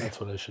they say. That's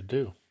what I should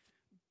do.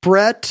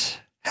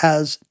 Brett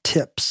has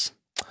tips.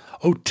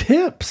 Oh,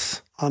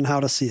 tips on how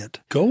to see it.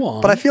 Go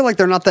on. But I feel like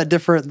they're not that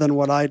different than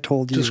what I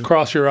told you. Just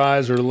cross your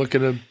eyes or look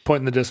at a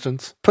point in the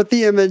distance. Put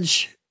the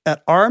image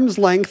at arm's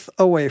length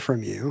away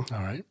from you. All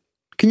right.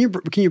 Can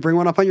you bring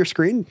one up on your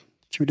screen?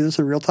 Should we do this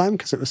in real time?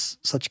 Because it was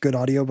such good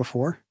audio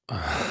before.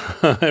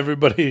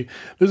 Everybody,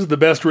 this is the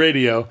best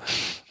radio.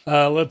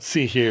 Let's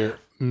see here.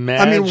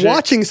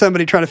 Watching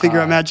somebody try to figure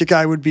out Magic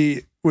Eye would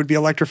be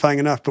electrifying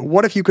enough. But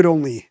what if you could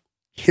only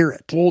hear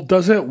it? Well,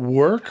 does it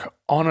work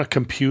on a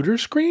computer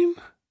screen?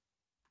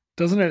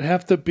 Doesn't it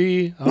have to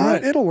be? All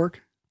right. It'll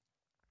work.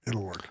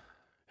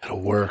 It'll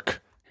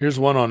work. Here's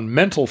one on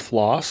mental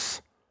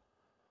floss.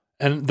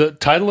 And the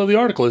title of the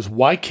article is,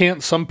 Why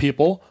Can't Some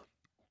People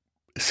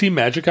See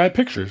Magic Eye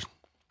Pictures?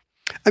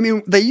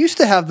 They used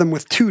to have them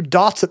with 2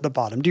 dots at the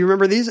bottom. Do you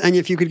remember these? And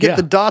if you could get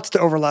the dots to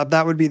overlap,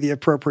 that would be the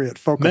appropriate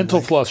focal Mental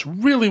length. Floss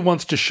really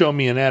wants to show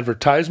me an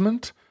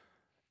advertisement,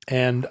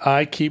 and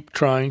I keep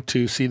trying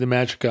to see the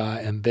Magic Eye,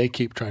 and they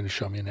keep trying to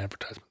show me an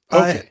advertisement.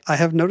 Okay. I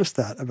have noticed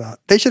that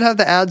they should have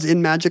the ads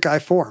in Magic Eye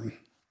form.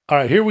 All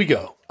right, here we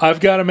go. I've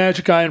got a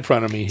Magic Eye in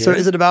front of me here. So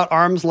is it about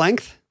arm's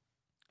length?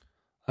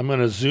 I'm going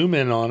to zoom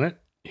in on it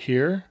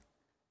here.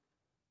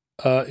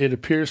 It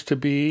appears to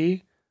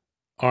be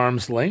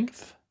arm's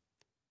length.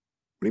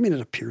 What do you mean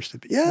it appears to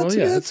be? Yeah,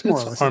 it's more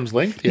or less arm's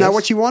length. Yes. Now,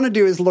 what you want to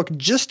do is look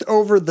just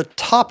over the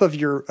top of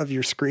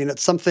your screen at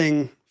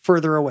something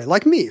further away,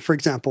 like me, for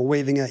example,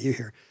 waving at you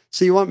here.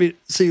 So you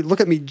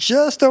look at me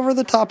just over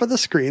the top of the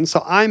screen,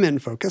 so I'm in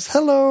focus.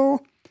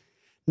 Hello.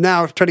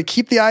 Now, try to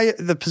keep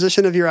the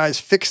position of your eyes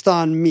fixed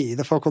on me,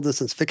 the focal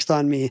distance fixed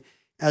on me,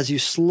 as you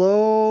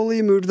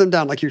slowly move them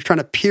down, like you're trying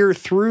to peer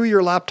through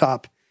your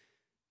laptop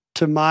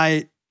to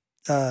my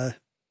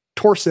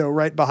torso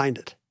right behind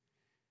it.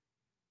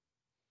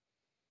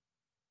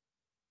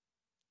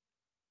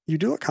 You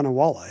do look kind of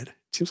wall-eyed. It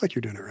seems like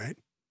you're doing it right.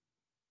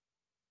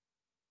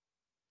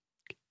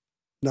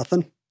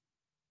 Nothing?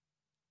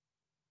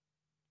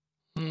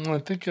 I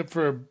think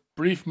for a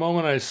brief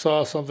moment I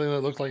saw something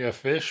that looked like a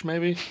fish,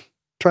 maybe.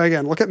 Try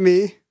again. Look at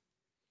me.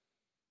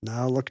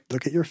 Now look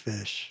at your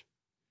fish.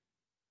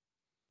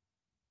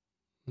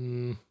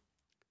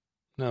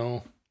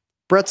 No.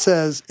 Brett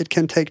says, it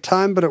can take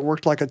time, but it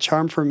worked like a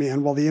charm for me.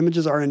 And while the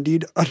images are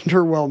indeed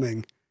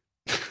underwhelming,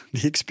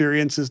 the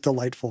experience is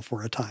delightful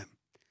for a time.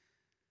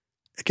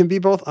 It can be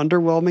both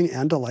underwhelming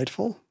and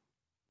delightful.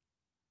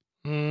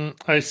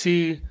 I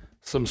see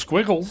some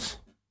squiggles.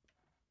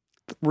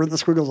 Were the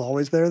squiggles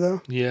always there,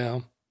 though? Yeah.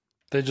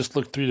 They just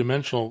look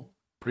 3-dimensional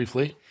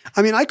briefly.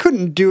 I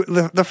couldn't do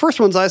the first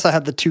ones I saw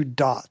had the 2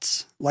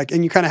 dots,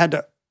 and you kind of had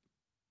to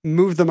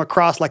move them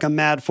across like a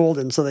mad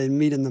fold-in so they'd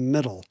meet in the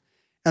middle.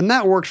 And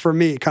that worked for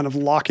me, kind of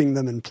locking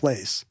them in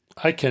place.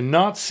 I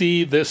cannot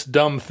see this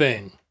dumb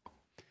thing.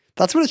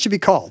 That's what it should be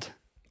called.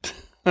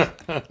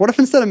 What if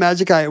instead of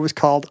Magic Eye, it was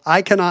called,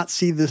 I cannot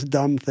see this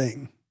dumb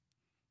thing?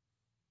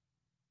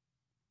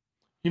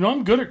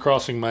 I'm good at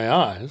crossing my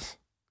eyes.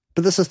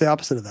 But this is the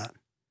opposite of that.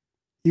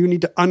 You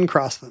need to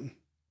uncross them.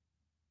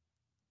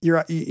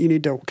 You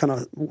need to kind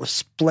of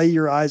splay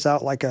your eyes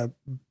out like a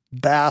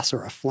bass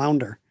or a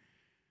flounder.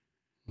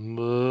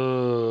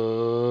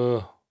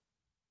 No.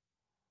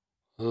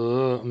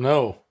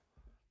 Now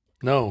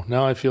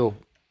I feel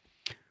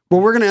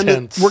well. We're gonna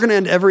tense.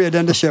 end every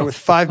Addenda show with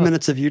 5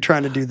 minutes of you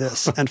trying to do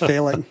this and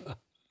failing.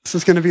 This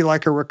is going to be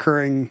like a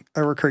recurring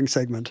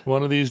segment.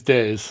 One of these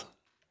days.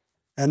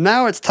 And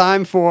now it's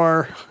time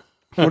for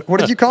what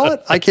did you call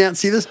it? I can't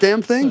see this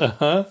damn thing.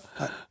 I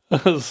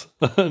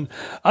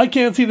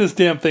can't see this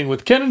damn thing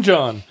with Ken and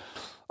John.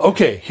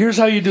 Okay, here's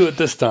how you do it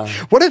this time.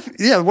 What if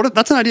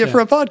that's an idea for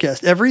a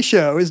podcast? Every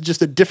show is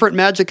just a different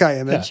Magic Eye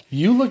image. Yeah.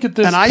 You look at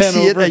this and pen I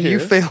see it and here. you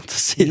fail to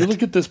see it. You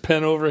look at this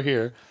pen over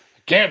here.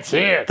 Can't see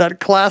it. That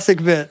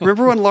classic bit.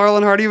 Remember when Laurel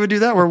and Hardy would do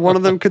that, where one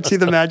of them could see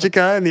the Magic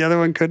Eye and the other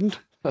one couldn't?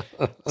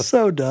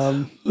 So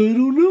dumb. I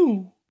don't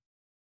know.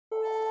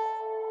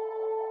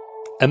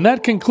 And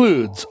that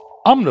concludes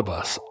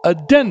Omnibus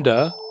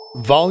Addenda,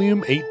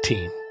 Volume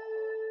 18.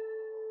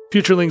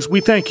 Futurelings, we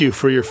thank you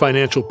for your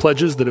financial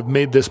pledges that have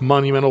made this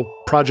monumental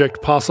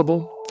project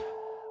possible.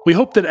 We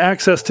hope that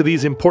access to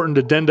these important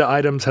addenda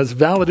items has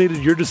validated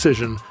your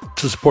decision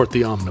to support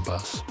the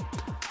Omnibus.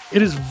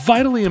 It is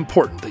vitally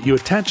important that you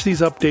attach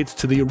these updates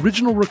to the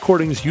original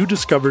recordings you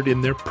discovered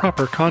in their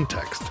proper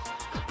context,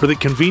 for the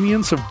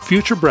convenience of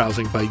future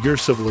browsing by your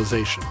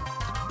civilization.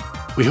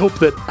 We hope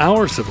that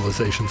our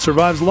civilization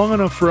survives long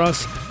enough for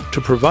us to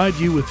provide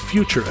you with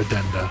future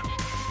addenda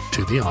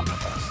to the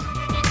Omnibus.